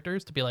off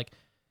characters, to be like,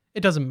 it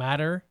doesn't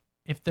matter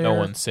if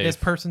they're this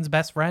person's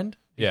best friend,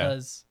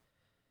 because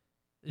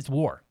it's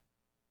war.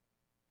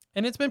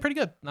 And it's been pretty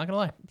good, not gonna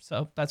lie.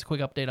 So that's a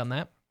quick update on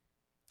that.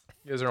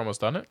 You guys are almost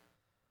done it?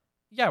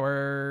 Yeah,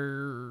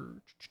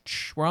 we're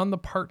on the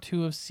part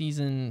 2 of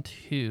season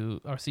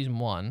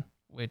 1,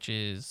 which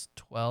is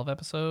 12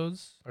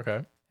 episodes.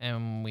 Okay.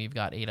 And we've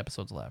got 8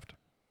 episodes left.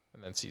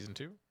 And then season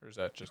 2, or is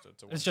that just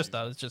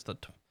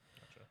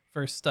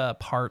first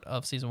part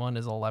of season 1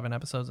 is 11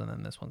 episodes, and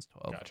then this one's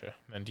 12. Gotcha.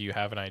 And do you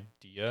have an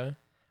idea?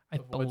 I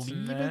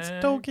believe it's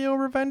Tokyo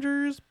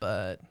Revengers,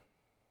 but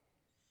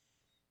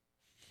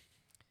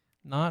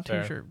not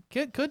too sure.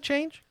 Could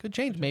change.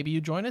 Maybe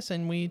you join us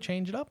and we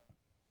change it up.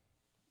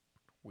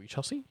 We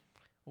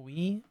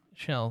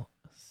shall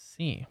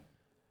see.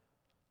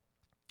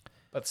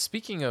 But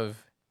speaking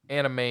of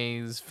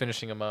animes,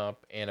 finishing them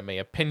up, anime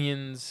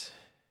opinions,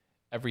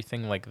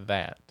 everything like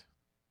that.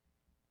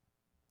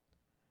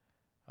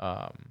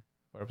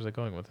 Where was I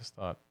going with this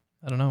thought?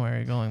 I don't know. Where are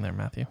you going there,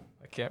 Matthew?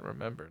 I can't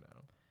remember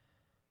now.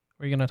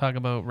 Were you going to talk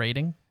about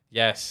rating?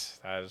 Yes,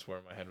 that is where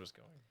my head was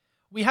going.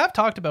 We have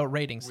talked about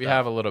rating stuff. We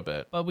have a little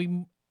bit. But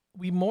we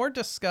more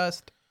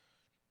discussed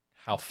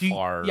how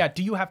far.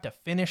 Do you have to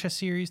finish a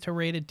series to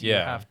rate it? Do you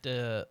have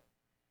to,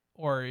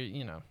 or,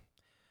 it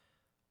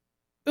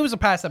was a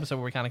past episode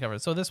where we kind of covered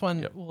it. So this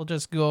one we'll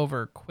just go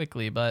over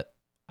quickly, but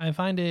I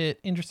find it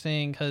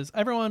interesting because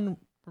everyone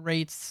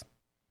rates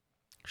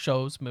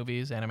shows,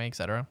 movies, anime,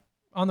 etc.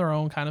 on their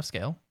own kind of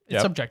scale.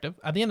 It's subjective.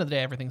 At the end of the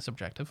day, everything's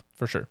subjective.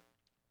 For sure.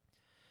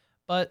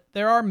 But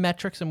there are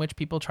metrics in which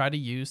people try to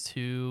use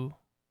to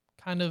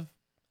kind of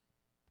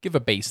give a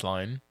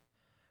baseline,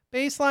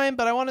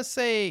 but I want to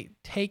say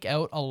take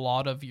out a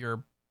lot of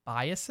your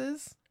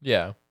biases.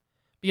 Yeah.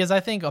 Because I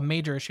think a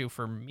major issue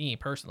for me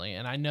personally,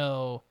 and I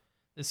know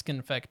this can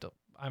affect,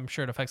 I'm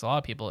sure it affects a lot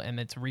of people, and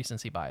it's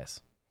recency bias.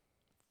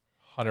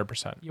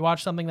 100%. You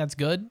watch something that's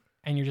good,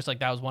 and you're just like,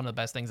 that was one of the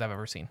best things I've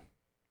ever seen.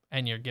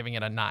 And you're giving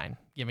it a 9,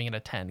 giving it a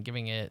 10,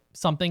 giving it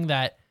something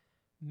that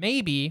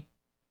maybe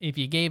if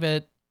you gave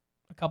it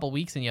a couple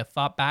weeks and you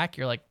thought back,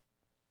 you're like,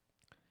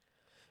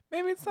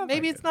 maybe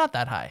it's not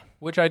that high.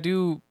 Which I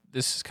do.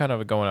 This is kind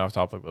of going off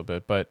topic a little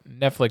bit, but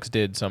Netflix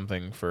did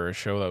something for a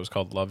show that was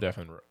called Love, Death,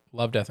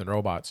 and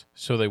Robots,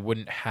 so they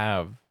wouldn't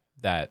have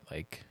that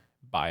like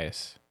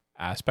bias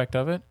aspect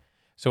of it.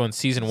 So in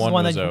season 1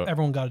 was out,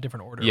 everyone got a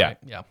different order. Yeah, right?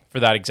 Yeah, for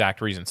that exact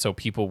reason, so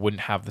people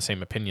wouldn't have the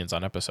same opinions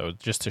on episodes,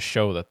 just to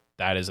show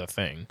that is a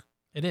thing.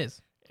 It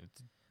is.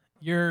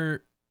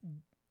 There's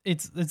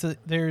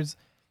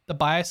the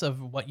bias of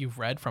what you've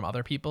read from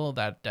other people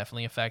that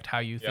definitely affect how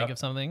you think of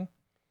something.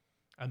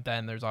 And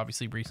then there's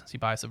obviously recency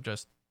bias of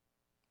just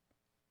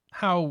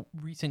how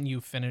recent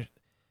you finish.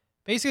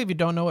 Basically, if you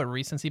don't know what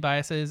recency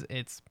bias is,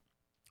 it's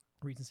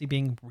recency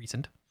being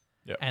recent.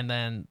 Yep. And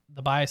then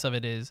the bias of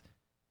it is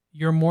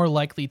you're more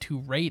likely to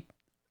rate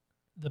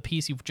the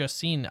piece you've just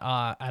seen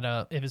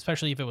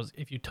especially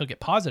if you took it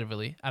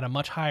positively, at a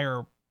much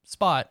higher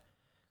spot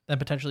than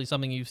potentially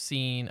something you've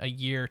seen a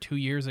year, 2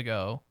 years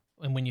ago.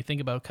 And when you think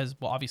about it, because,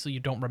 well, obviously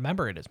you don't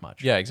remember it as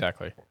much. Yeah,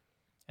 exactly.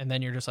 And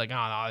then you're just like, oh,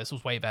 no, this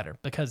was way better.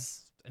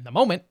 Because in the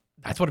moment,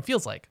 that's what it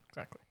feels like.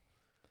 Exactly.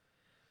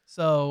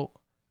 So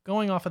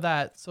going off of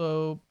that,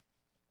 so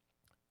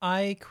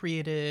I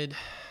created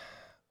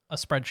a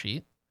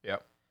spreadsheet.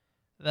 Yep.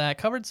 That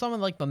covered some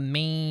of like the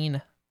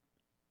main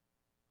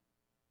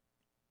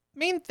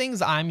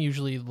things I'm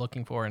usually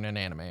looking for in an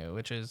anime,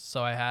 which is,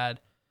 so I had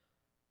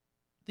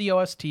the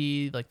OST,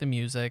 like the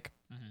music.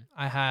 Mm-hmm.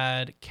 I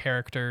had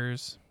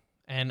characters,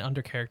 and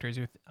under characters,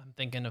 I'm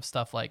thinking of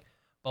stuff like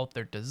both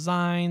their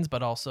designs,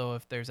 but also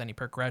if there's any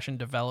progression,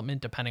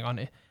 development, depending on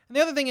it. And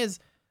the other thing is,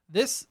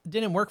 this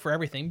didn't work for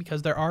everything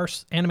because there are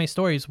anime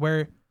stories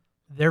where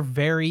they're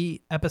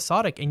very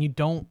episodic, and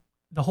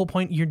the whole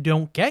point, you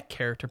don't get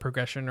character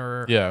progression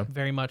or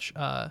very much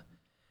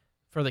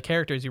for the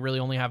characters. You really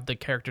only have the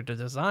character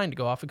design to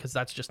go off of, because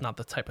that's just not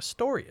the type of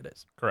story it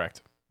is.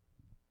 Correct.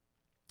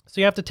 So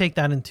you have to take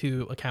that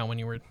into account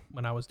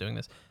when I was doing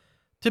this.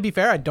 To be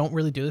fair, I don't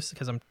really do this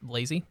because I'm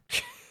lazy,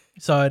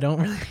 so I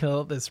don't really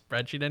fill out this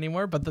spreadsheet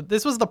anymore. But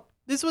this was the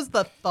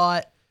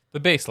thought, the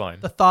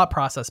baseline, the thought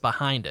process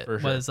behind it for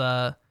sure. was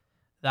that,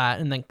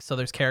 and then so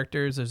there's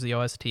characters, there's the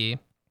OST,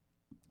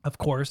 of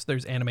course,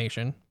 there's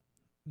animation,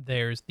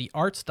 there's the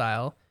art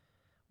style,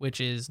 which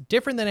is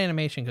different than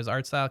animation because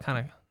art style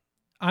kind of,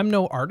 I'm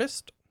no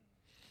artist,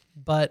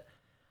 but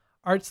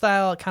art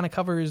style kind of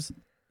covers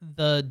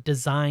the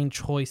design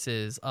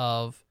choices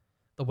of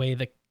the way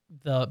the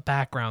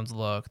backgrounds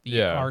look,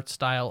 the art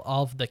style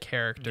of the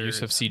characters, the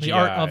use of CGI, the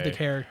art of the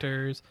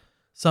characters,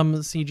 some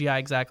CGI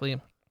exactly,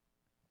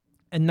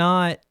 and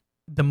not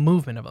the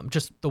movement of them,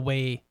 just the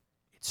way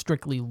it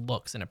strictly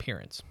looks in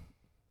appearance.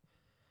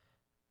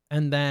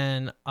 And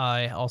then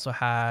I also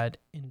had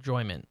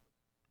enjoyment,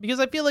 because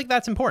I feel like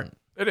that's important.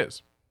 It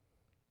is.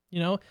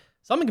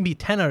 Someone can be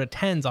 10 out of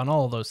 10s on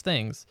all of those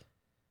things.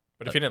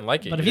 But if you didn't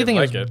like it, but if you think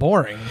it was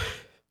boring,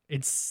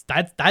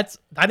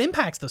 that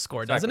impacts the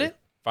score, exactly. doesn't it?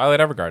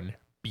 Violet Evergarden,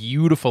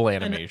 beautiful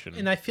animation.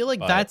 And I feel like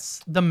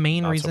that's the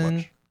main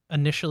reason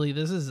initially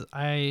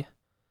I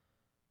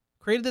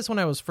created this when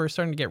I was first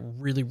starting to get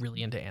really,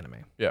 really into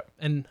anime. Yeah.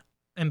 And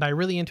by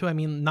really into, I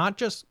mean, not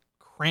just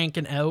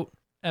cranking out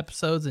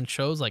episodes and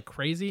shows like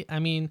crazy. I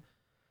mean,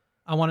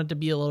 I wanted to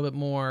be a little bit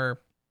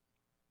more,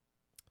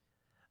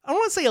 I don't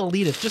want to say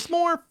elitist, just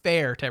more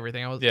fair to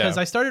everything. Because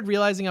I started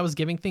realizing I was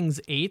giving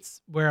things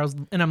 8s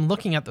and I'm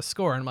looking at the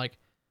score and I'm like,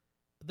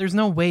 there's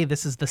no way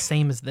this is the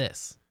same as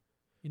this.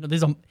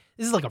 This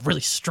is like a really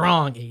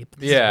strong 8.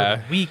 This is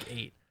a really weak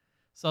 8.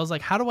 So I was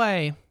like, how do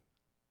I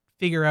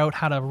figure out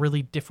how to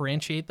really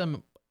differentiate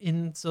them?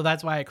 So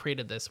that's why I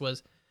created this.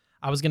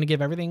 I was going to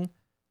give everything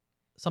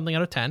something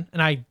out of 10,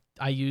 and I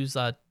use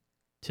to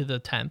the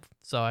 10th.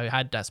 So I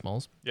had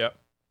decimals. Yep.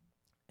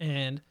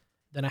 And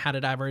then I had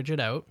it average it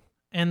out.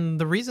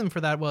 And the reason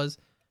for that was,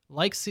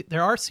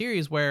 there are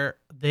series where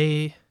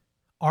they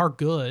are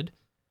good,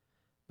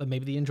 but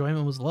maybe the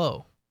enjoyment was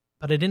low.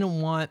 But I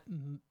didn't want,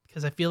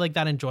 because I feel like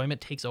that enjoyment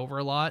takes over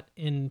a lot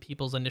in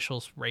people's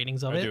initial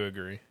ratings of it. I do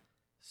agree.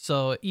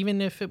 So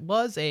even if it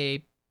was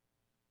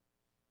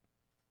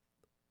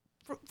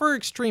for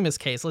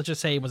extremist case, let's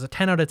just say it was a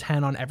 10 out of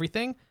 10 on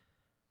everything,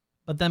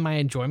 but then my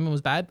enjoyment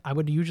was bad, I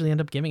would usually end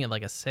up giving it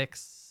like a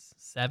 6,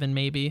 7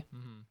 maybe.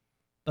 Mm-hmm.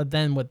 But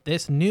then with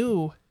this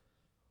new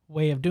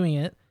way of doing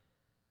it,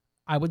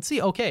 I would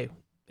see, okay,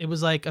 it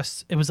was like an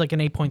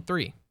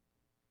 8.3.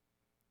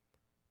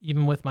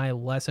 Even with my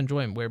less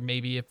enjoyment, where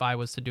maybe if I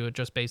was to do it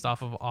just based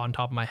off of on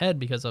top of my head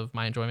because of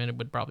my enjoyment, it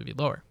would probably be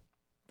lower.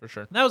 For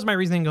sure. That was my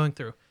reasoning going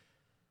through.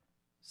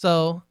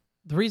 So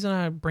the reason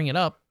I bring it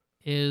up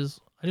is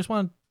I just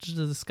wanted to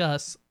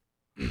discuss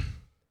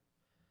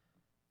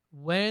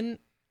when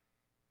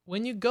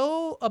you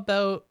go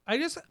about,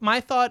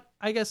 my thought,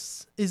 I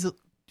guess, is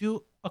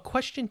a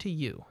question to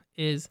you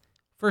is,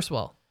 first of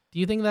all, do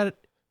you think that,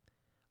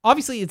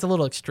 obviously it's a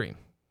little extreme,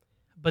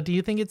 but do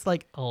you think it's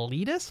like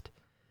elitist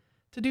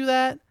to do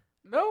that?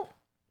 No,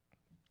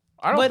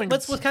 I don't think.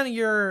 What's kind of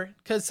your,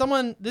 because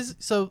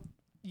so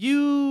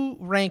you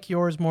rank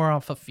yours more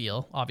off of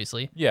feel,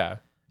 obviously. Yeah.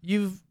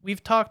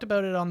 We've talked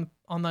about it on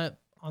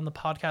the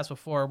podcast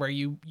before, where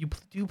you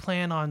do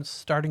plan on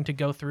starting to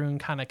go through and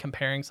kind of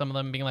comparing some of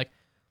them, being like,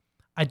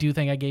 I do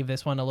think I gave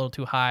this one a little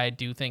too high. I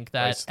do think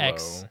that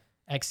X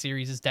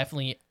series is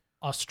definitely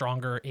a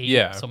stronger 8.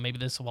 Yeah. So maybe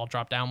this will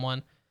drop down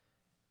one.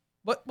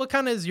 What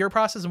kind of is your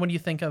process, and what do you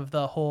think of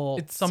the whole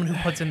someone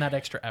who puts in that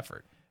extra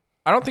effort?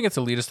 I don't think it's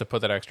elitist to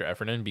put that extra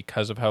effort in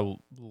because of how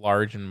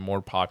large and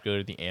more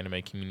popular the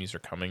anime communities are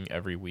coming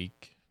every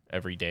week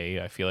every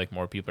day. I feel like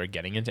more people are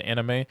getting into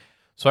anime.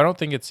 So I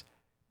think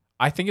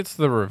it's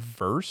the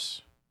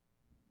reverse.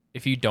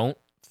 If you don't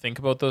think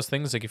about those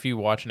things, like if you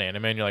watch an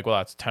anime and you're like, well,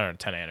 that's 10 out of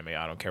 10 anime,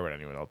 I don't care what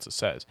anyone else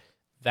says.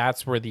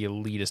 That's where the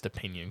elitist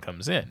opinion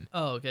comes in.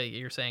 Oh, okay.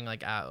 You're saying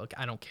like, I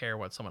don't care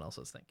what someone else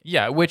is thinking.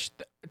 Yeah, which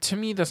to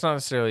me, that's not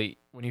necessarily,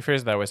 when you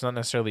phrase it that way, it's not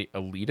necessarily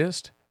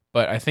elitist,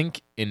 but I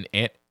think in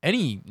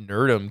any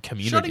nerdum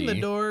community. Shutting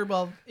the door,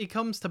 well, it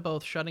comes to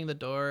both shutting the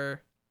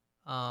door.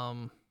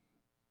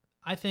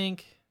 I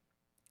think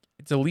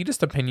it's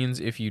elitist opinions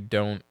if you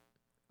don't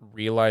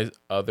realize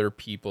other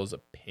people's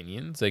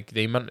opinions. Like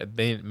they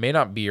may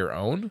not be your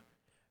own.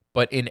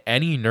 But in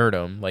any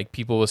nerdum, like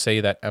people will say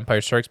that Empire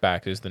Strikes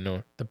Back is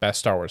the best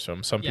Star Wars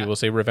film. Some people will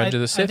say Revenge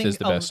of the Sith is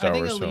the best Star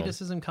Wars film. I think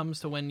elitism comes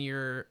to when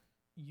you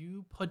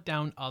put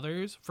down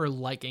others for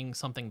liking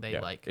something they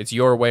like. It's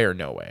your way or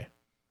no way.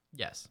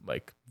 Yes.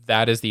 Like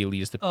that is the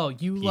elitist. Oh,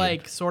 you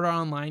like Sword Art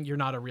Online, you're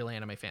not a real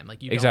anime fan.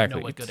 Like you don't know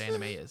what good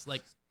anime is.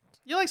 Like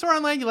you like Sword Art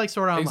Online, you like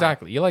Sword Art Online.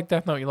 Exactly. You like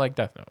Death Note, you like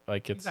Death Note.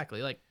 Like it's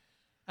exactly like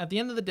at the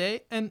end of the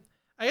day, and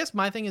I guess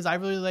my thing is I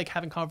really like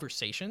having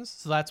conversations.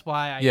 So that's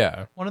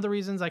why one of the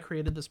reasons I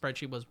created the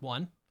spreadsheet was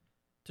one,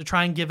 to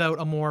try and give out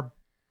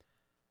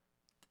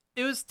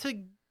it was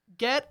to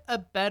get a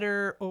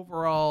better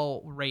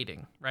overall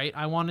rating, right?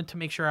 I wanted to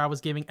make sure I was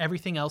giving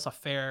everything else a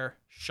fair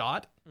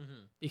shot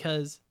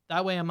because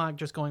that way I'm not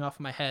just going off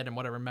of my head and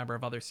what I remember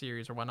of other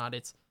series or whatnot.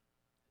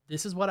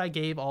 This is what I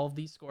gave all of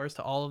these scores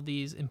to all of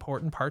these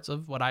important parts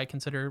of what I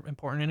consider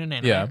important in an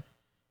anime. Yeah.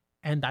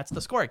 And that's the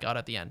score it got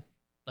at the end.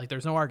 Like,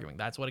 there's no arguing.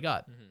 That's what it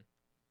got. Mm-hmm.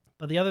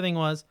 But the other thing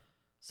was,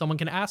 someone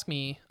can ask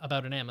me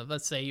about an anime.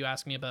 Let's say you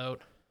ask me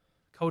about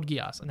Code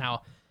Geass.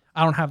 Now,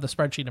 I don't have the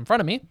spreadsheet in front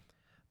of me,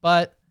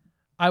 but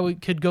I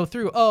could go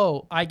through,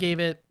 I gave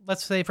it,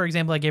 let's say, for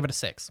example, I gave it a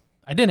 6.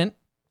 I didn't,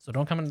 so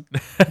don't come and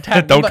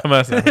tag me. Come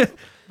at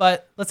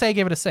But let's say I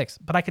gave it a 6,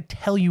 but I could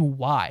tell you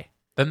why.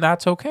 Then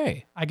that's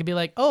okay. I could be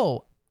like,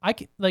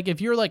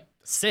 if you're like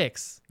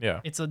 6,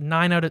 it's a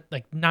 9 out of,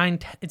 9,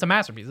 it's a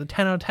masterpiece, a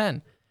 10 out of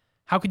 10.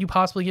 How could you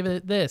possibly give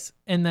it this?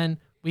 And then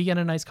we get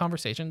a nice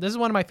conversation. This is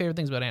one of my favorite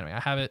things about anime. I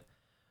have it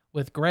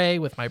with Gray,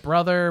 with my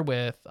brother,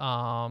 with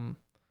one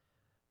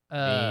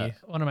of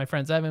my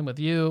friends, Evan, with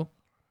you,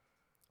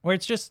 where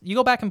it's just, you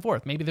go back and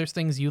forth. Maybe there's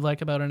things you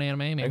like about an anime.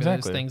 Maybe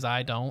there's things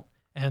I don't.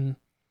 And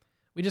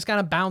we just kind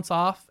of bounce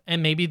off.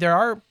 And maybe there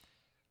are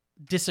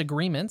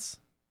disagreements,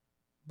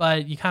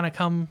 but you kind of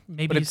come,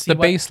 maybe but it's the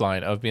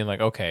baseline of being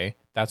like, okay,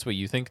 that's what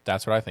you think,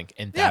 that's what I think,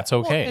 and that's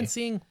okay. Well, and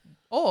seeing,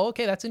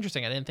 okay, that's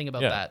interesting. I didn't think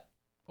about that.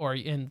 Or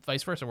in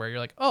vice versa, where you're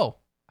like, I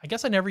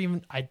guess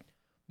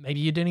maybe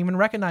you didn't even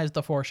recognize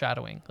the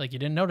foreshadowing. Like you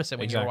didn't notice it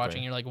when you were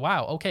watching. You're like,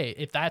 wow, okay,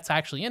 if that's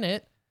actually in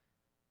it,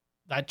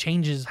 that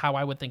changes how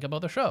I would think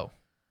about the show.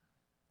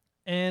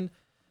 And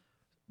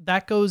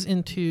that goes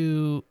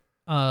into,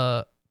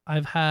 I've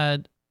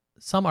had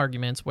some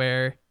arguments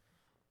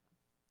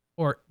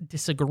or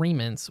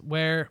disagreements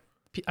where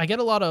I get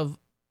a lot of,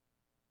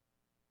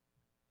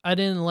 I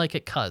didn't like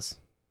it 'cause.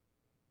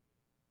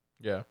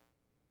 Yeah.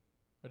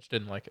 I just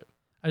didn't like it.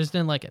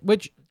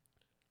 Which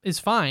is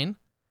fine.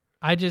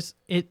 It's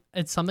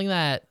something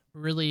that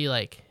really,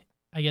 like,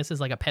 I guess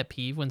is like a pet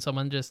peeve when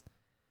someone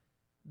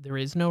there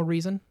is no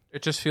reason.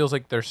 It just feels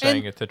like they're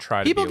saying it to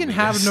try to be people can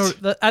have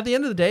at the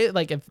end of the day,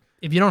 like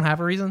if you don't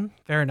have a reason,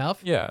 fair enough.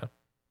 Yeah.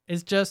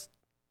 It's just,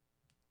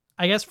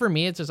 I guess for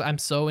me, it's just, I'm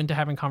so into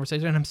having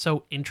conversation and I'm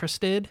so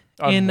interested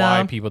in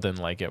why people didn't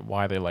like it,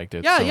 why they liked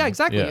it. Yeah,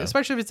 exactly. Yeah.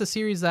 Especially if it's a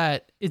series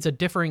that it's a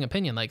differing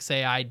opinion. Like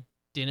say I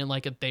didn't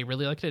like it, they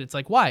really liked it. It's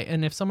like, why?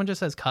 And if someone just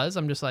says cuz,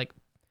 I'm just like,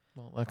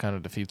 well, that kind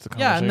of defeats the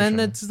conversation. Yeah, and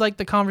then it's like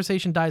the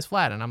conversation dies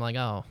flat and I'm like,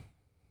 oh,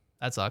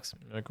 that sucks.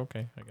 Like,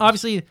 okay.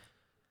 Obviously,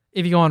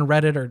 if you go on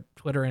Reddit or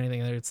Twitter or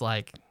anything, it's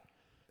like,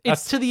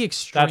 it's to the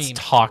extreme. That's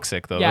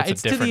toxic though. Yeah,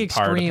 that's it's to the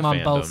extreme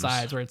on both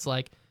sides where it's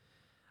like,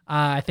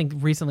 I think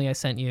recently I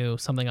sent you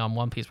something on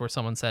One Piece where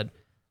someone said,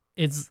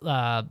 it's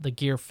the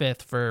Gear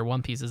 5th for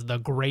One Piece is the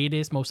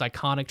greatest, most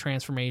iconic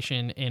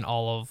transformation in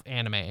all of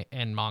anime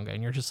and manga.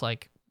 And you're just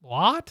like,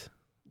 what?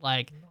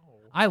 Like, no.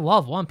 I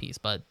love One Piece,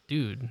 but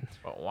dude.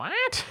 But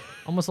what?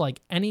 Almost like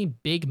any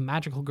big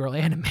magical girl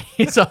anime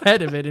is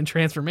ahead of it in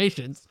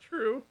transformations.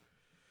 True.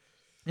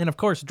 And of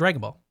course,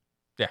 Dragon Ball.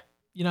 Yeah.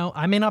 You know,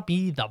 I may not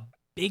be the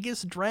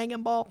biggest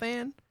Dragon Ball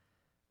fan,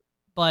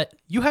 but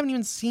you haven't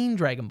even seen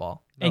Dragon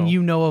Ball. No. And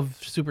you know of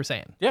Super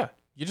Saiyan. Yeah,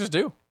 you just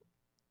do.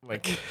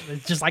 Like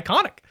it's just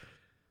iconic.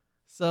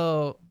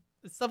 So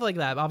it's stuff like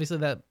that. Obviously,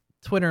 that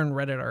Twitter and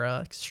Reddit are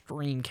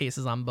extreme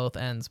cases on both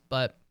ends.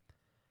 But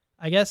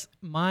I guess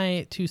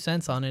my 2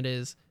 cents on it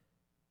is,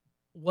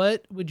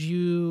 what would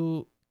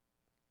you,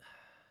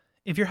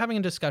 if you're having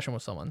a discussion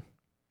with someone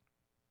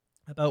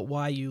about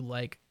why you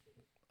like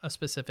a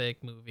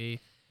specific movie,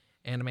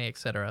 anime,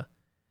 etc.,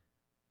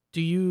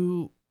 do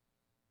you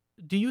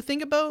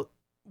think about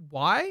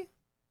why?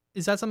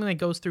 Is that something that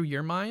goes through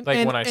your mind?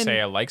 Like when I say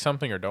I like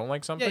something or don't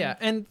like something? Yeah.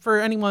 And for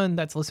anyone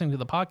that's listening to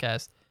the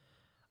podcast,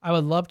 I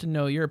would love to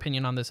know your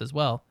opinion on this as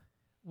well.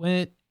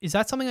 Is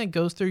that something that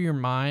goes through your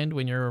mind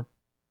when you're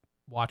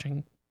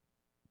watching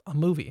a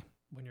movie,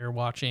 when you're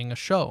watching a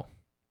show,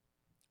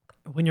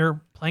 when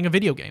you're playing a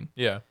video game.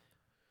 Yeah.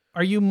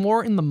 Are you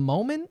more in the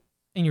moment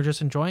and you're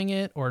just enjoying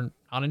it or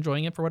not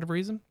enjoying it for whatever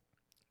reason?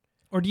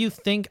 Or do you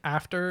think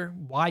after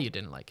why you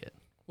didn't like it?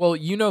 Well,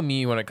 you know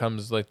me when it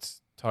comes,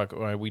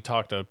 we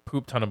talked a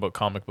poop ton about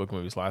comic book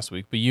movies last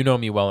week, but you know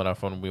me well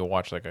enough when we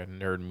watch like a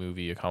nerd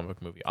movie, a comic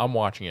book movie. I'm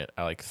watching it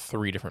at like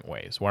 3 different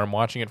ways, where I'm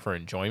watching it for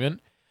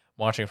enjoyment,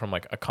 watching it from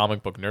like a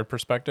comic book nerd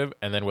perspective,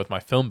 and then with my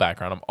film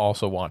background, I'm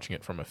also watching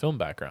it from a film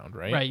background,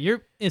 right? Right.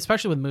 You're,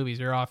 especially with movies,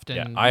 you're often,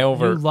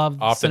 you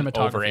love often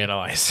cinematography.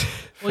 overanalyze.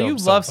 Well, you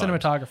love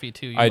cinematography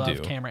too. You I love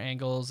do. camera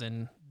angles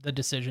and the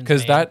decisions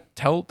because made.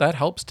 that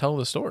helps tell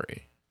the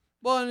story.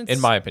 Well, and in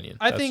my opinion,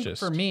 I think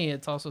for me,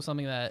 it's also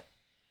something that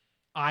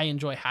I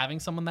enjoy having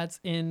someone that's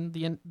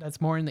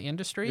that's more in the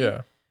industry.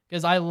 Yeah.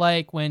 Because I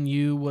like when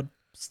you would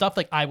stuff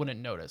like I wouldn't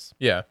notice.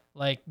 Yeah.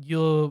 Like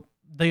the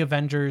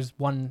Avengers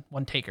one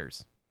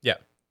takers. Yeah.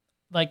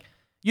 Like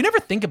you never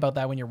think about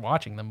that when you're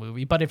watching the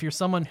movie, but if you're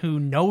someone who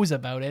knows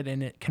about it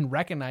and it can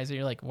recognize it,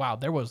 you're like, wow,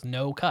 there was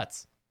no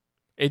cuts.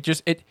 It's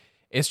just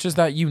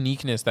that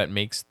uniqueness that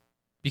makes,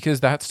 because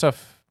that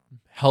stuff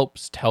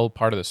helps tell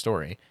part of the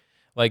story.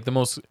 Like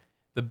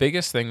the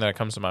biggest thing that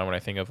comes to mind when I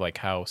think of like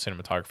how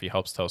cinematography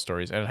helps tell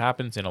stories, and it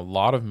happens in a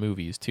lot of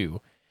movies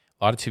too,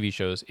 a lot of TV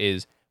shows,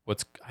 is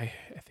I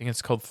think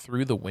it's called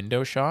through the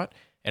window shot,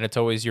 and it's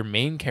always your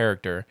main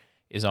character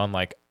is on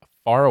like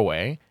far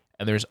away,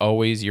 and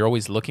you're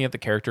always looking at the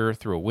character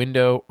through a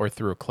window or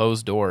through a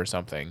closed door or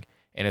something,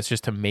 and it's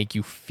just to make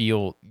you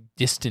feel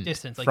distant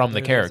like from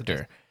the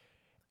character.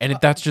 And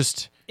that's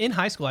just in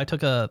high school. I took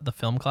the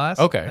film class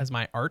as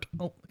my art.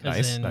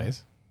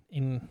 Nice.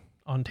 In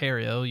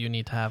Ontario, you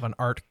need to have an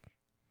art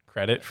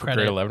credit for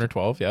grade 11 or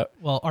 12. Yeah.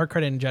 Well, art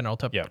credit in general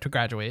to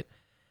graduate,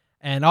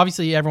 and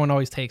obviously everyone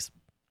always takes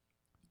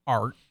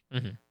art,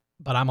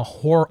 but I'm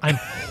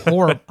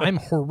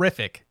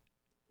horrific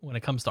when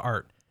it comes to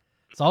art.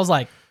 So I was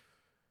like,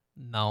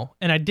 no,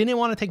 and I didn't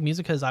want to take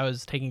music because I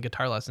was taking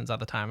guitar lessons at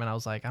the time, and I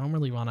was like, I don't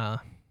really want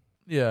to.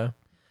 Yeah.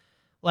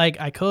 Like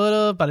I could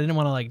have, but I didn't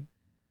want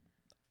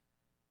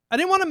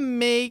to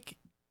make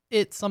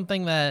it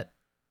something that.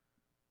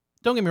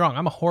 Don't get me wrong,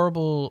 I'm not a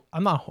horrible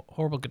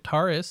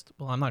guitarist.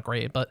 Well, I'm not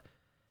great, but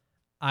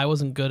I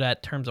wasn't good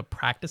at terms of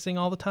practicing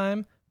all the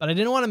time. But I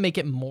didn't want to make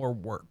it more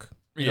work.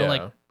 You know,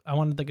 like I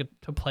wanted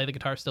to play the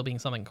guitar still being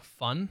something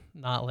fun,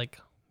 not like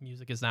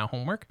music is now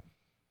homework.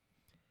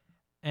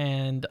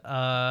 And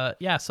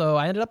so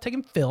I ended up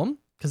taking film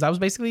because that was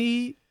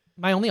basically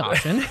my only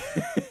option.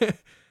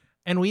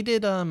 And we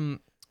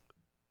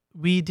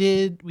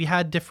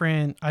had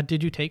different.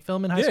 Did you take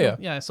film in high school?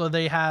 Yeah. So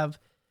they have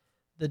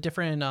the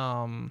different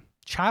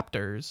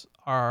chapters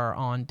are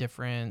on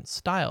different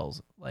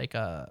styles. Like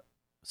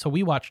so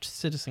we watched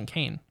Citizen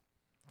Kane.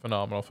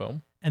 Phenomenal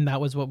film. And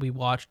that was what we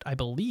watched, I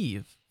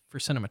believe, for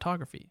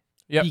cinematography.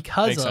 Yeah,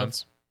 because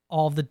of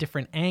all the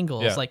different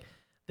angles. Yeah. Like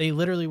they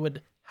literally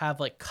would have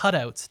like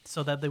cutouts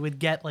so that they would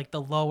get like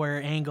the lower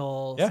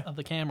angles of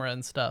the camera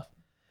and stuff.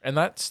 And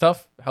that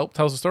stuff helps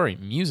tell the story.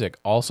 Music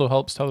also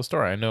helps tell the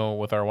story. I know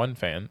with our one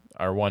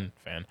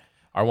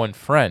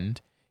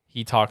friend,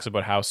 he talks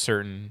about how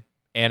certain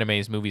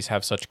animes, movies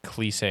have such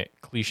cliche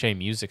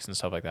musics and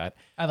stuff like that.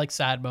 I like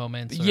sad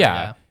moments.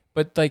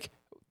 But like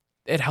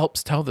it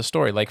helps tell the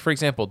story. Like for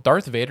example,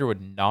 Darth Vader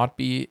would not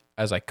be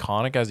as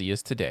iconic as he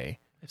is today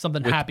if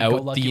something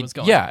happy-go-lucky was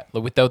going. Yeah,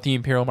 without the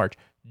Imperial March.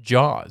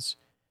 Jaws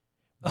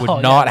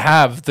would not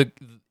have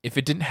if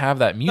it didn't have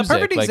that music. The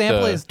perfect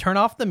example is turn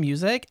off the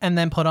music and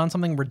then put on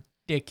something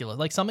ridiculous,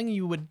 like something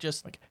you would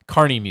just like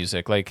Carney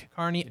music, like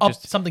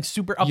something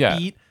super upbeat.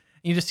 Yeah.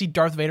 You just see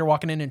Darth Vader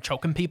walking in and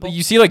choking people.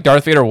 You see like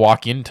Darth Vader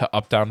walk into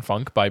Uptown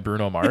Funk by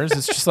Bruno Mars.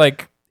 It's just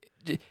like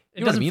it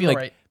doesn't feel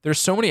right. There's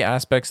so many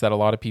aspects that a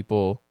lot of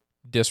people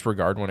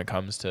disregard when it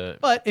comes to.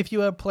 But if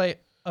you play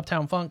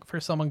Uptown Funk for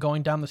someone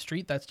going down the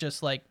street that's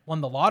just like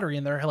won the lottery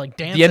and they're like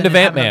dancing, the end of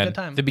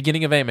Ant-Man, the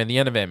beginning of Ant-Man, the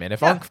end of Ant-Man.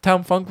 If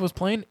Uptown Funk was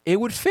playing, it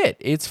would fit.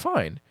 It's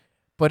fine,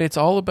 but it's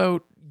all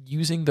about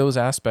using those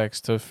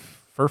aspects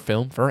for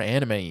film, for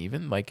anime,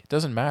 even like it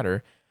doesn't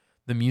matter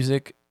the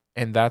music.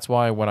 And that's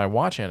why when I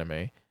watch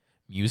anime,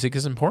 music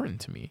is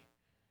important to me.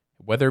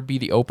 Whether it be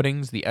the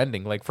openings, the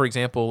ending. Like, for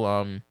example,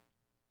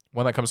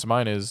 one that comes to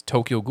mind is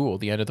Tokyo Ghoul,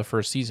 the end of the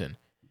first season.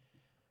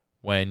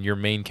 When your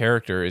main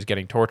character is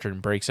getting tortured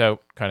and breaks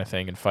out kind of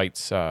thing and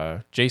fights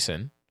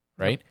Jason,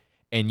 right? Yep.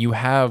 And you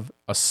have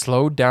a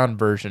slowed down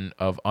version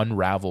of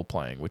Unravel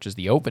playing, which is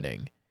the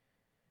opening.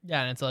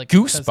 Yeah, and it's like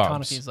Goosebumps.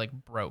 Tanuki's like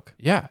broke.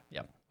 Yeah.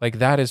 Yep. Like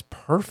that is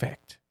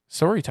perfect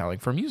storytelling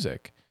for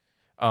music.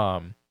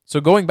 So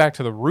going back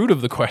to the root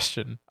of the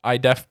question, I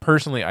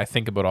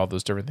think about all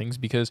those different things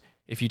because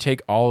if you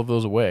take all of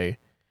those away,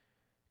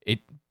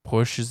 it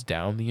pushes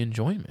down the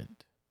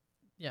enjoyment.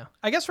 Yeah.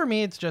 I guess for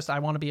me, it's just I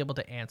want to be able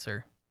to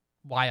answer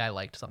why I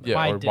liked something.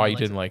 Yeah, why you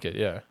didn't like it.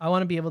 Yeah. I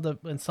want to be able to,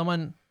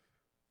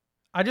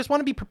 I just want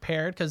to be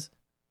prepared because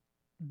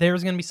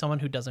there's going to be someone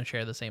who doesn't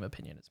share the same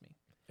opinion as me.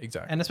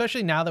 Exactly. And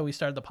especially now that we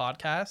started the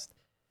podcast,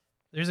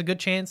 there's a good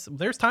chance.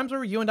 There's times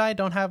where you and I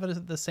don't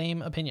have the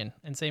same opinion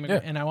and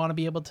and I want to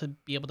be able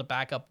to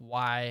back up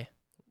why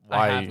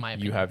I have my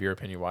opinion. You have your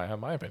opinion, why I have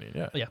my opinion.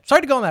 Yeah. But yeah.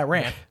 Sorry to go on that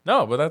rant.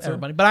 No, but that's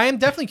everybody. But I am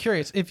definitely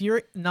curious. If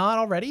you're not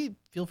already,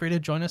 feel free to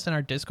join us in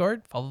our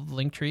Discord. Follow the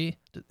link tree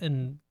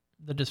in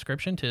the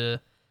description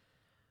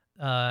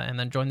and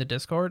then join the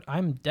Discord.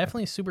 I'm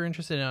definitely super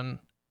interested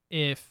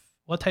in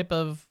what type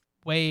of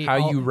way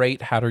you rate,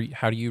 how do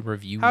you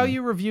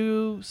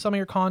review some of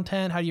your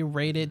content, how do you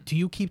rate it, do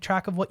you keep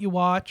track of what you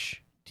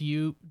watch, do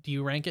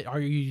you rank it, are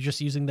you just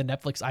using the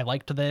Netflix I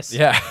liked this?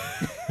 Yeah.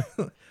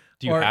 Do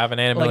you have an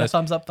anime like list? a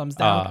thumbs up, thumbs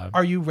down?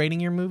 Are you rating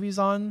your movies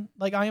on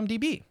like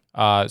IMDb?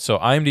 So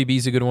IMDb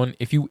is a good one.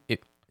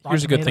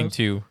 Here's a good thing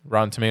too,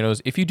 Rotten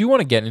Tomatoes. If you do want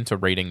to get into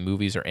rating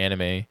movies or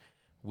anime,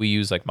 we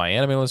use like My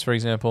Anime List, for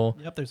example.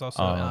 Yep, there's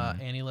also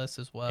AniList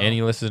as well.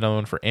 AniList is another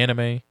one for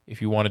anime.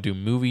 If you want to do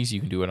movies,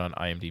 you can do it on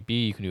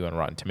IMDb. You can do it on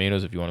Rotten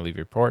Tomatoes if you want to leave a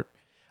report.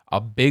 A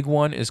big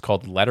one is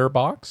called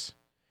Letterboxd.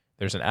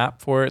 There's an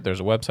app for it. There's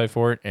a website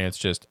for it. And it's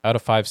just out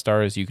of 5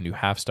 stars, you can do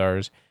half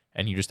stars.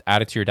 And you just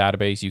add it to your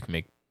database. You can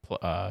make,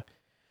 not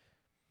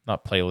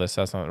playlists.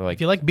 That's not like...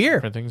 If you like beer,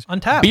 things.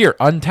 Untappd. Beer,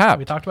 Untappd.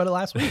 We talked about it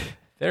last week.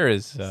 There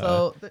is...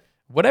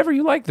 whatever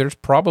you like, there's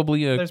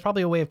probably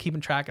a way of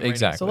keeping track of it.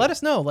 Exactly. So let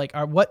us know, like,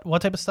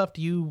 what type of stuff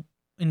do you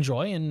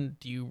enjoy, and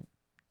do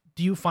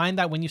you find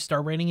that when you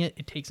start rating it,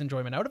 it takes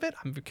enjoyment out of it?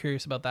 I'm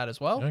curious about that as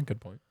well. Yeah, good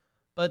point.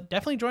 But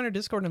definitely join our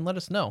Discord and let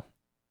us know.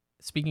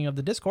 Speaking of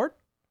the Discord,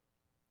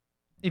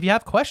 if you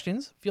have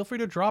questions, feel free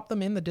to drop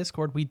them in the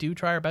Discord. We do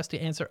try our best to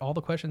answer all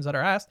the questions that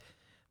are asked.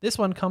 This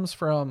one comes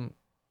from,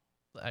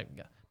 I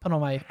put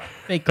on my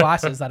fake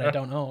glasses that I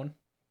don't own.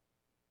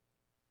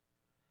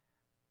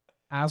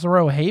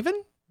 Azaro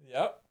Haven?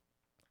 Yep.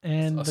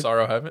 And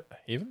Azaro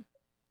Haven?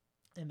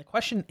 And the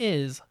question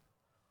is,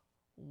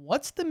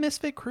 what's the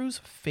Misfit Crew's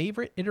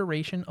favorite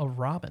iteration of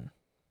Robin?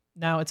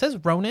 Now, it says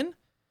Ronin,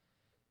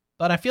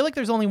 but I feel like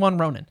there's only one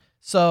Ronin.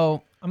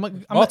 So I'm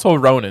multiple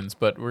Ronins,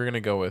 but we're going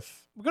to go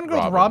with with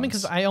Robin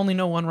because I only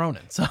know one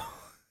Ronin. So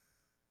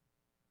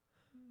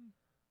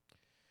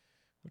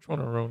which one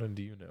of Ronin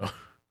do you know?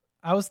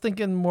 I was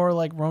thinking more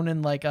like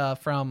Ronin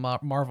from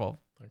Marvel.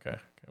 Okay.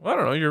 Well, I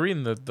don't know. You're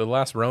reading the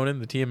last Ronin,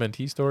 the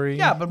TMNT story.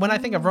 Yeah, but when I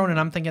think of Ronin,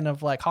 I'm thinking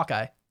of like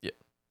Hawkeye. Yeah.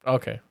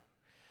 Okay.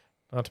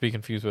 Not to be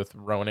confused with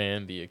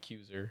Ronan, the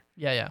Accuser.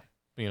 Yeah.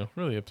 You know,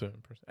 really up to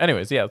him.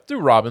 Anyways, yeah, let's do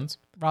Robins.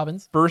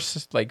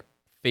 First, like,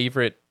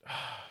 favorite.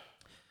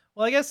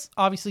 Well, I guess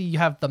obviously you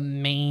have the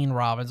main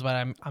Robins, but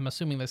I'm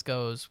assuming this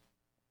goes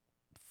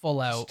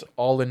full out. Just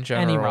all in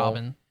general. Any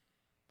Robin.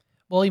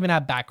 We'll even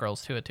add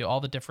Batgirls to it too.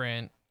 All the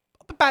different.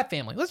 The Bat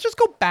Family. Let's just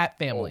go Bat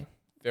Family. Oh,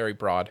 very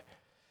broad.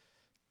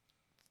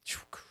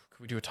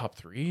 Could we do a top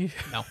 3?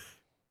 No.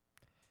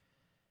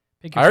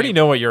 I already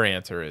know what your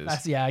answer is.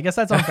 I guess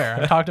that's unfair.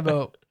 I talked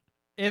about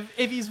if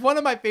he's one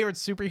of my favorite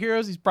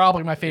superheroes, he's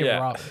probably my favorite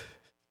Robin.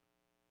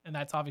 And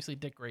that's obviously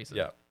Dick Grayson.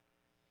 Yeah.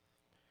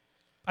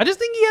 I just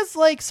think he has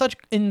like such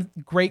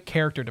great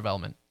character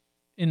development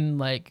in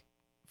like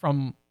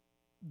from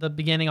the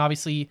beginning,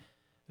 obviously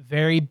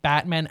very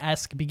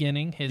Batman-esque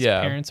beginning. His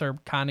parents are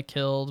kind of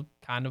killed,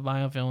 kind of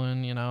by a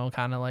villain, you know,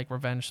 kind of like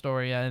revenge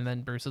story. And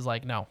then Bruce is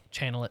like, no,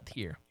 channel it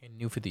here. And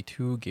New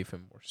 52 gave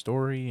him more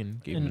story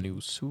and gave him a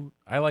new suit.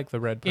 I like the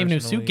red Gave him a new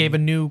suit, gave a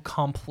new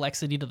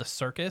complexity to the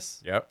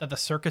circus. Yep. That the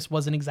circus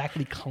wasn't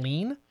exactly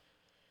clean.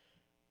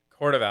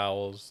 Court of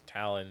Owls,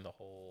 Talon, the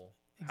whole...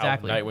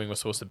 Exactly. How Nightwing was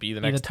supposed to be the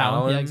next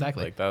Talon. Yeah,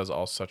 exactly. Like, that was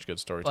all such good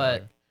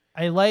storytelling.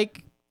 But I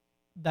like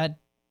that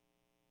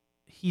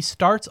he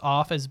starts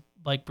off as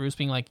like Bruce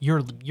being like,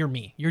 you're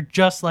me. You're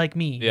just like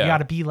me. Yeah. You got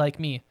to be like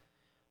me.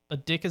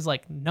 But Dick is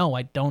like, no,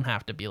 I don't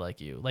have to be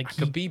like you. Like I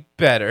could be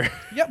better.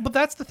 Yeah, but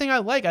that's the thing I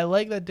like. I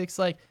like that Dick's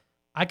like,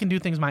 I can do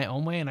things my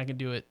own way and I can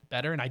do it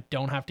better. And I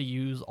don't have to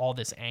use all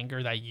this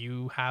anger that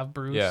you have,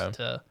 Bruce,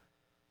 to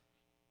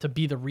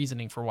be the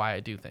reasoning for why I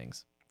do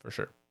things. For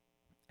sure.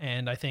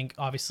 And I think,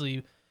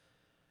 obviously,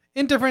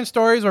 in different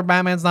stories where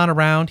Batman's not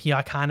around, he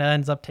kind of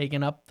ends up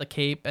taking up the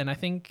cape. And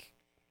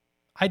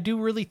I do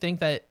really think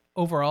that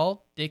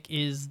overall, Dick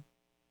is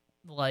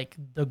like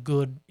the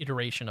good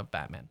iteration of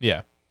Batman.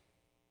 Yeah.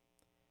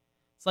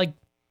 It's like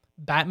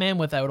Batman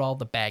without all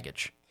the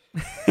baggage.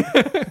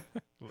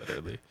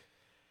 Literally.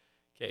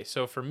 Okay,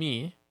 so for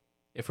me,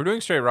 if we're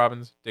doing straight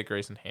Robins, Dick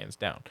Grayson, hands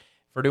down.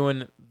 If we're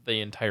doing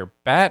the entire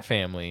Bat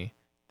family,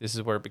 this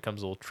is where it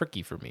becomes a little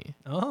tricky for me.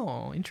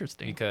 Oh,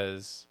 interesting.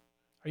 Because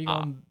are you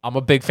going... I'm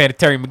a big fan of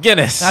Terry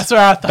McGinnis. That's where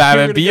I thought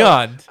Batman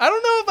Beyond. Go. I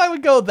don't know if I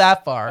would go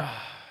that far.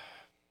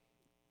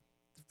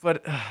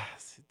 But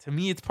to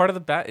me, it's part of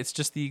the Bat. It's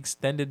just the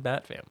extended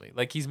Bat family.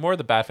 Like, he's more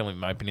the Bat family, in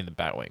my opinion, than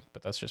Batwing.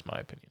 But that's just my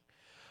opinion.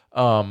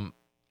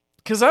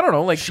 Because I don't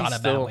know, like, shot he's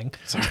at still...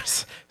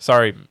 Batwing.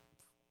 Sorry.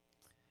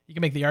 You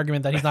can make the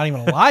argument that he's not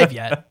even alive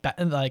yet,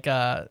 like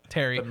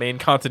Terry. The main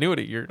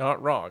continuity. You're not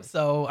wrong.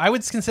 So I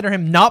would consider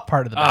him not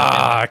part of the Bat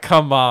family.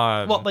 Come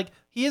on. Well, like,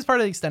 he is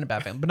part of the extended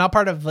Bat family, but not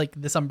part of like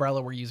this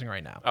umbrella we're using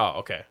right now. Oh,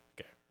 okay.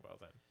 Okay. Well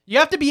then. You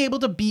have to be able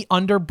to be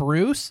under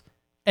Bruce,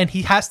 and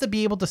he has to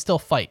be able to still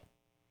fight.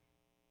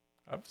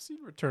 I've seen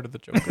Return of the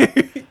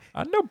Joker.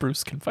 I know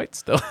Bruce can fight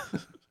still.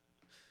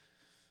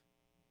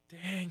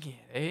 Dang it,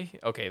 eh?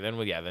 Okay,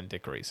 then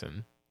Dick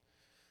Grayson.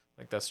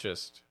 Like, that's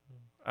just,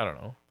 I don't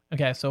know.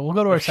 Okay, so we'll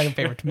go to our second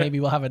favorite. Maybe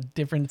we'll have a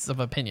difference of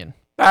opinion.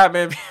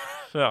 Maybe.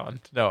 No.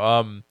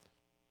 I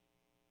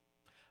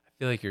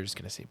feel like you're just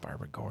going to say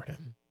Barbara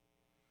Gordon.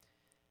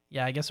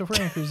 Yeah, I guess if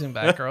we're including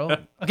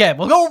Batgirl. Okay,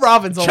 we'll go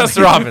Robin's only. Just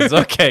Robin's.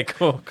 Okay,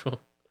 cool.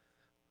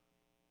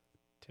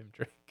 Tim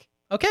Drake.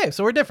 Okay,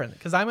 so we're different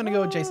because I'm going to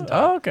go with Jason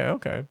Todd. Oh,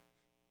 okay.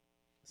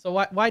 So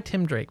why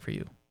Tim Drake for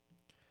you?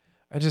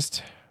 I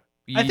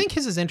think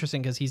his is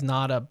interesting because he's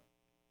not a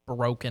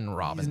broken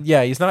Robin.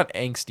 He's not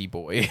angsty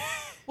boy.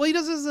 Well, he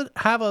doesn't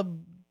have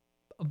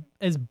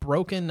he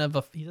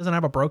doesn't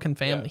have a broken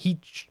family. Yeah. He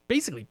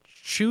basically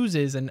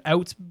chooses and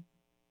outs.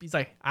 He's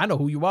like, I know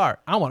who you are.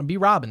 I want to be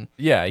Robin.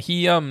 Yeah,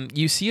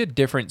 you see a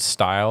different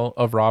style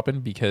of Robin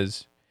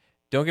because,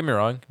 don't get me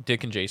wrong,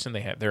 Dick and Jason,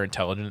 they're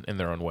intelligent in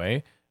their own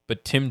way,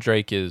 but Tim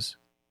Drake is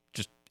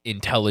just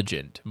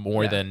intelligent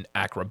more than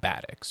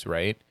acrobatics,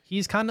 right?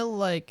 He's kind of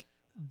like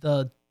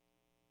the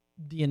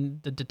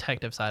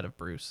detective side of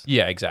Bruce.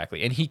 Yeah,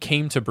 exactly. And he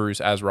came to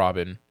Bruce as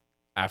Robin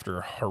after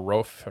a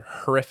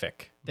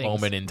horrific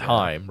moment in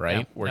time,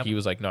 right? Where he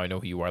was like, no, I know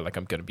who you are. Like,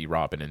 I'm going to be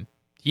Robin. And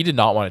he did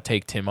not want to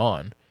take Tim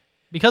on.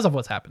 Because of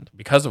what's happened.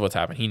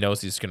 He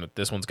knows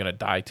this one's going to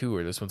die too,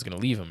 or this one's going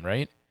to leave him,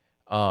 right?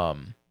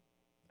 And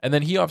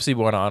then he obviously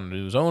went on to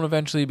his own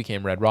eventually,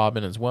 became Red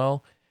Robin as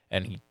well.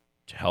 And he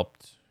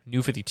helped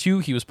New 52.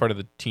 He was part of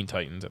the Teen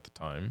Titans at the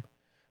time.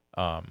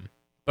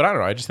 But I don't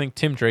know. I just think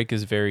Tim Drake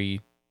is very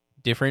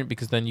different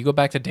because then you go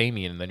back to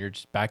Damian and then you're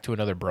just back to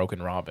another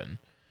broken Robin.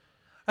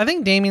 I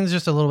think Damian's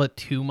just a little bit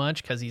too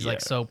much because he's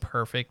like so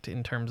perfect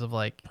in terms of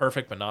like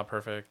perfect but not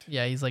perfect.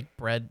 Yeah, he's like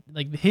bred.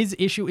 Like his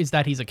issue is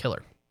that he's a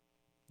killer.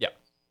 Yeah,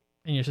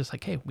 and you're just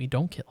like, hey, we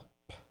don't kill.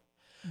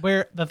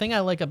 Where the thing I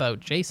like about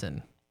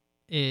Jason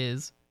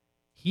is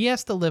he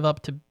has to live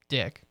up to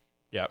Dick.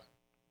 Yeah.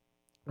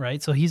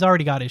 Right. So he's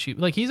already got issues.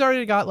 Like he's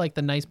already got like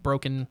the nice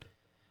broken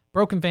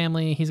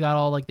family. He's got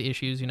all like the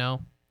issues, you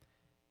know.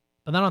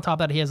 But then on top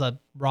of that, he has a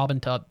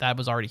Robin that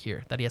was already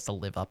here that he has to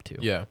live up to.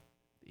 Yeah.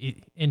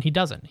 And he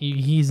doesn't.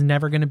 He's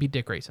never going to be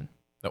Dick Grayson.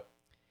 Nope.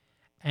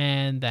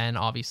 And then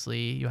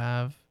obviously you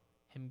have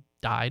him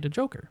die to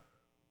Joker.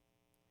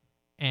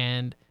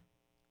 And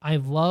I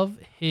love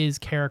his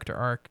character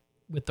arc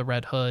with the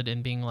Red Hood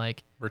and being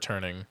like...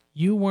 returning.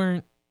 You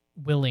weren't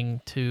willing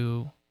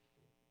to...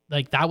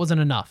 Like, that wasn't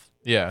enough.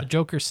 Yeah. The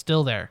Joker's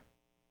still there.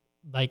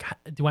 Like,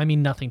 do I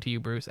mean nothing to you,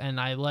 Bruce? And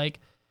I like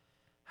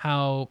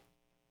how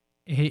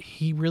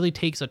he really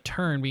takes a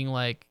turn being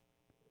like,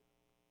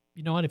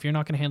 you know what? If you're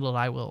not going to handle it,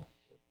 I will.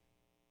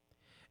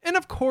 And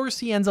of course,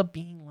 he ends up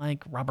being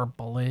like rubber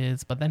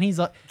bullets. But then he's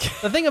the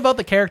thing about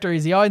the character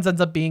is he always ends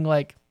up being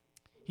like,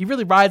 he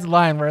really rides the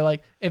line where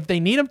like if they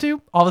need him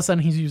to, all of a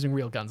sudden he's using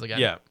real guns again.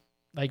 Yeah,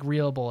 like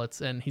real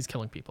bullets, and he's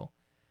killing people.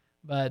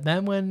 But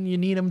then when you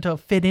need him to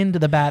fit into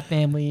the Bat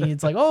family,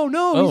 it's like, oh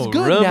no, he's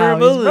good now.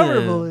 Bullets. He's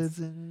rubber bullets.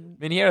 I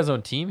mean, he had his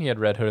own team. He had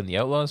Red Hood and the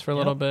Outlaws for a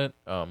little bit.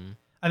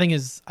 I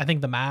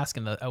think the mask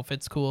and the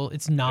outfit's cool.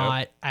 It's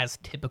not as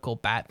typical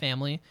Bat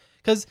family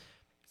because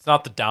it's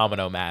not the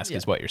domino mask,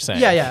 is what you're saying.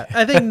 Yeah.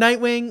 I think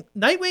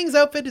Nightwing's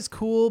outfit is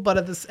cool, but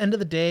at the end of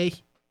the day,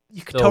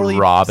 you can still totally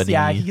Robin-y.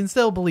 Yeah, you can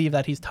still believe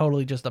that he's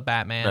totally just a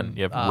Batman. And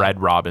you have Red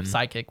Robin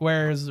sidekick,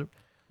 whereas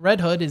Red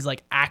Hood is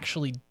like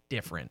actually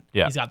different.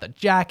 Yeah, he's got the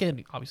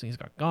jacket. Obviously, he's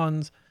got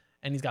guns,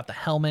 and he's got the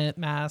helmet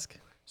mask.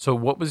 So,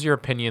 what was your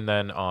opinion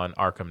then on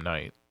Arkham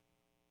Knight?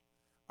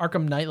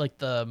 Arkham Knight, like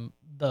the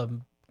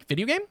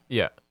video game?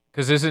 Yeah,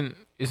 because isn't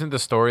the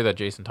story that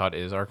Jason Todd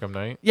is Arkham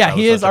Knight? Yeah,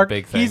 he is.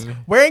 Big thing. He's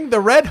wearing the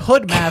Red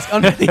Hood mask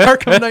under the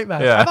Arkham Knight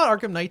mask. Yeah. I thought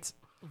Arkham Knight's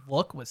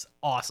look was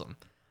awesome.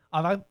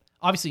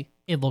 Obviously,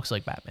 it looks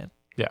like Batman.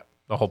 Yeah,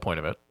 the whole point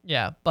of it.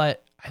 Yeah,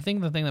 but I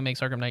think the thing that makes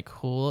Arkham Knight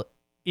cool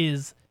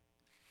is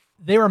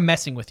they were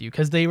messing with you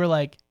because they were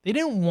like, they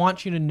didn't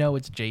want you to know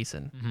it's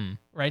Jason,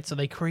 right? So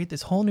they create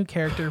this whole new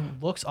character,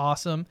 looks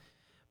awesome,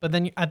 but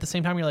then at the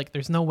same time, you're like,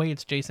 there's no way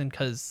it's Jason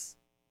because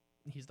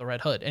he's the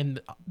Red Hood. And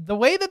the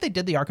way that they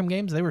did the Arkham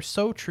games, they were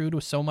so true to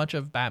so much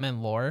of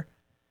Batman lore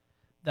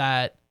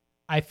that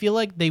I feel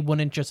like they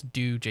wouldn't just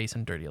do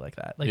Jason dirty like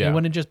that. Like they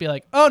wouldn't just be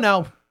like, oh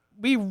no,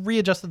 we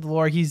readjusted the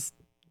lore. He's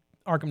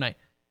Arkham Knight.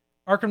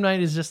 Arkham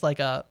Knight is just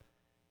like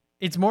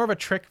it's more of a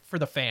trick for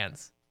the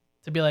fans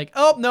to be like,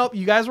 oh no,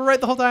 you guys were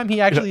right the whole time.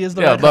 He actually is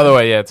the Red Hood. By the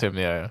way, it's him.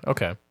 Yeah.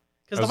 Okay.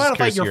 Because the final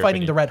fight, you're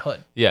fighting the Red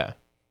Hood. Yeah.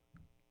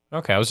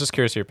 Okay, I was just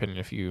curious your opinion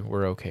if you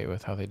were okay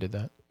with how they did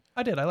that.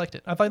 I did. I liked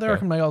it. I thought the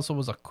Arkham Knight also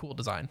was a cool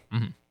design.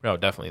 Mm-hmm. No,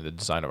 definitely. The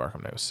design of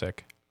Arkham Knight was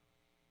sick.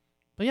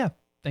 But yeah,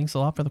 thanks a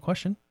lot for the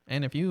question.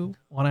 And if you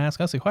want to ask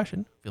us a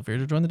question, feel free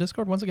to join the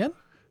Discord once again.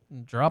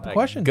 And drop a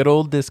question. Good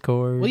old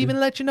Discord. We'll even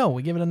let you know.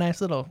 We give it a nice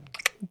little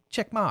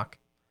check mark.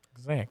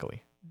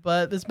 Exactly.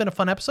 But this has been a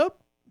fun episode.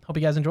 Hope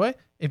you guys enjoy.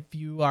 If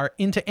you are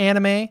into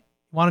anime,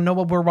 want to know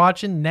what we're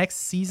watching next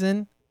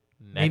season,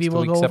 maybe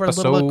we'll go over a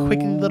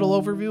quick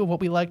little overview of what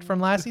we liked from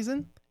last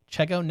season.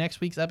 check out next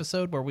week's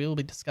episode where we will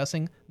be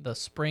discussing the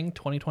spring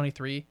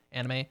 2023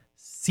 anime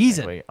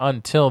season. Anyway,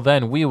 until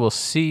then, we will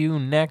see you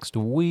next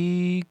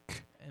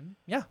week. And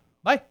yeah,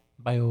 bye.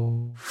 Bye.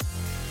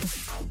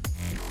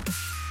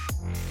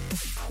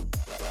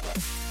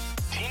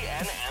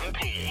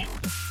 TNMP,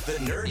 the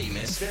Nerdy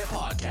Misfit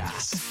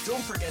Podcast.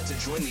 Don't forget to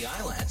join the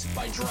island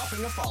by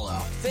dropping a follow.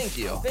 Thank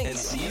you, and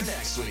see you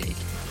next week.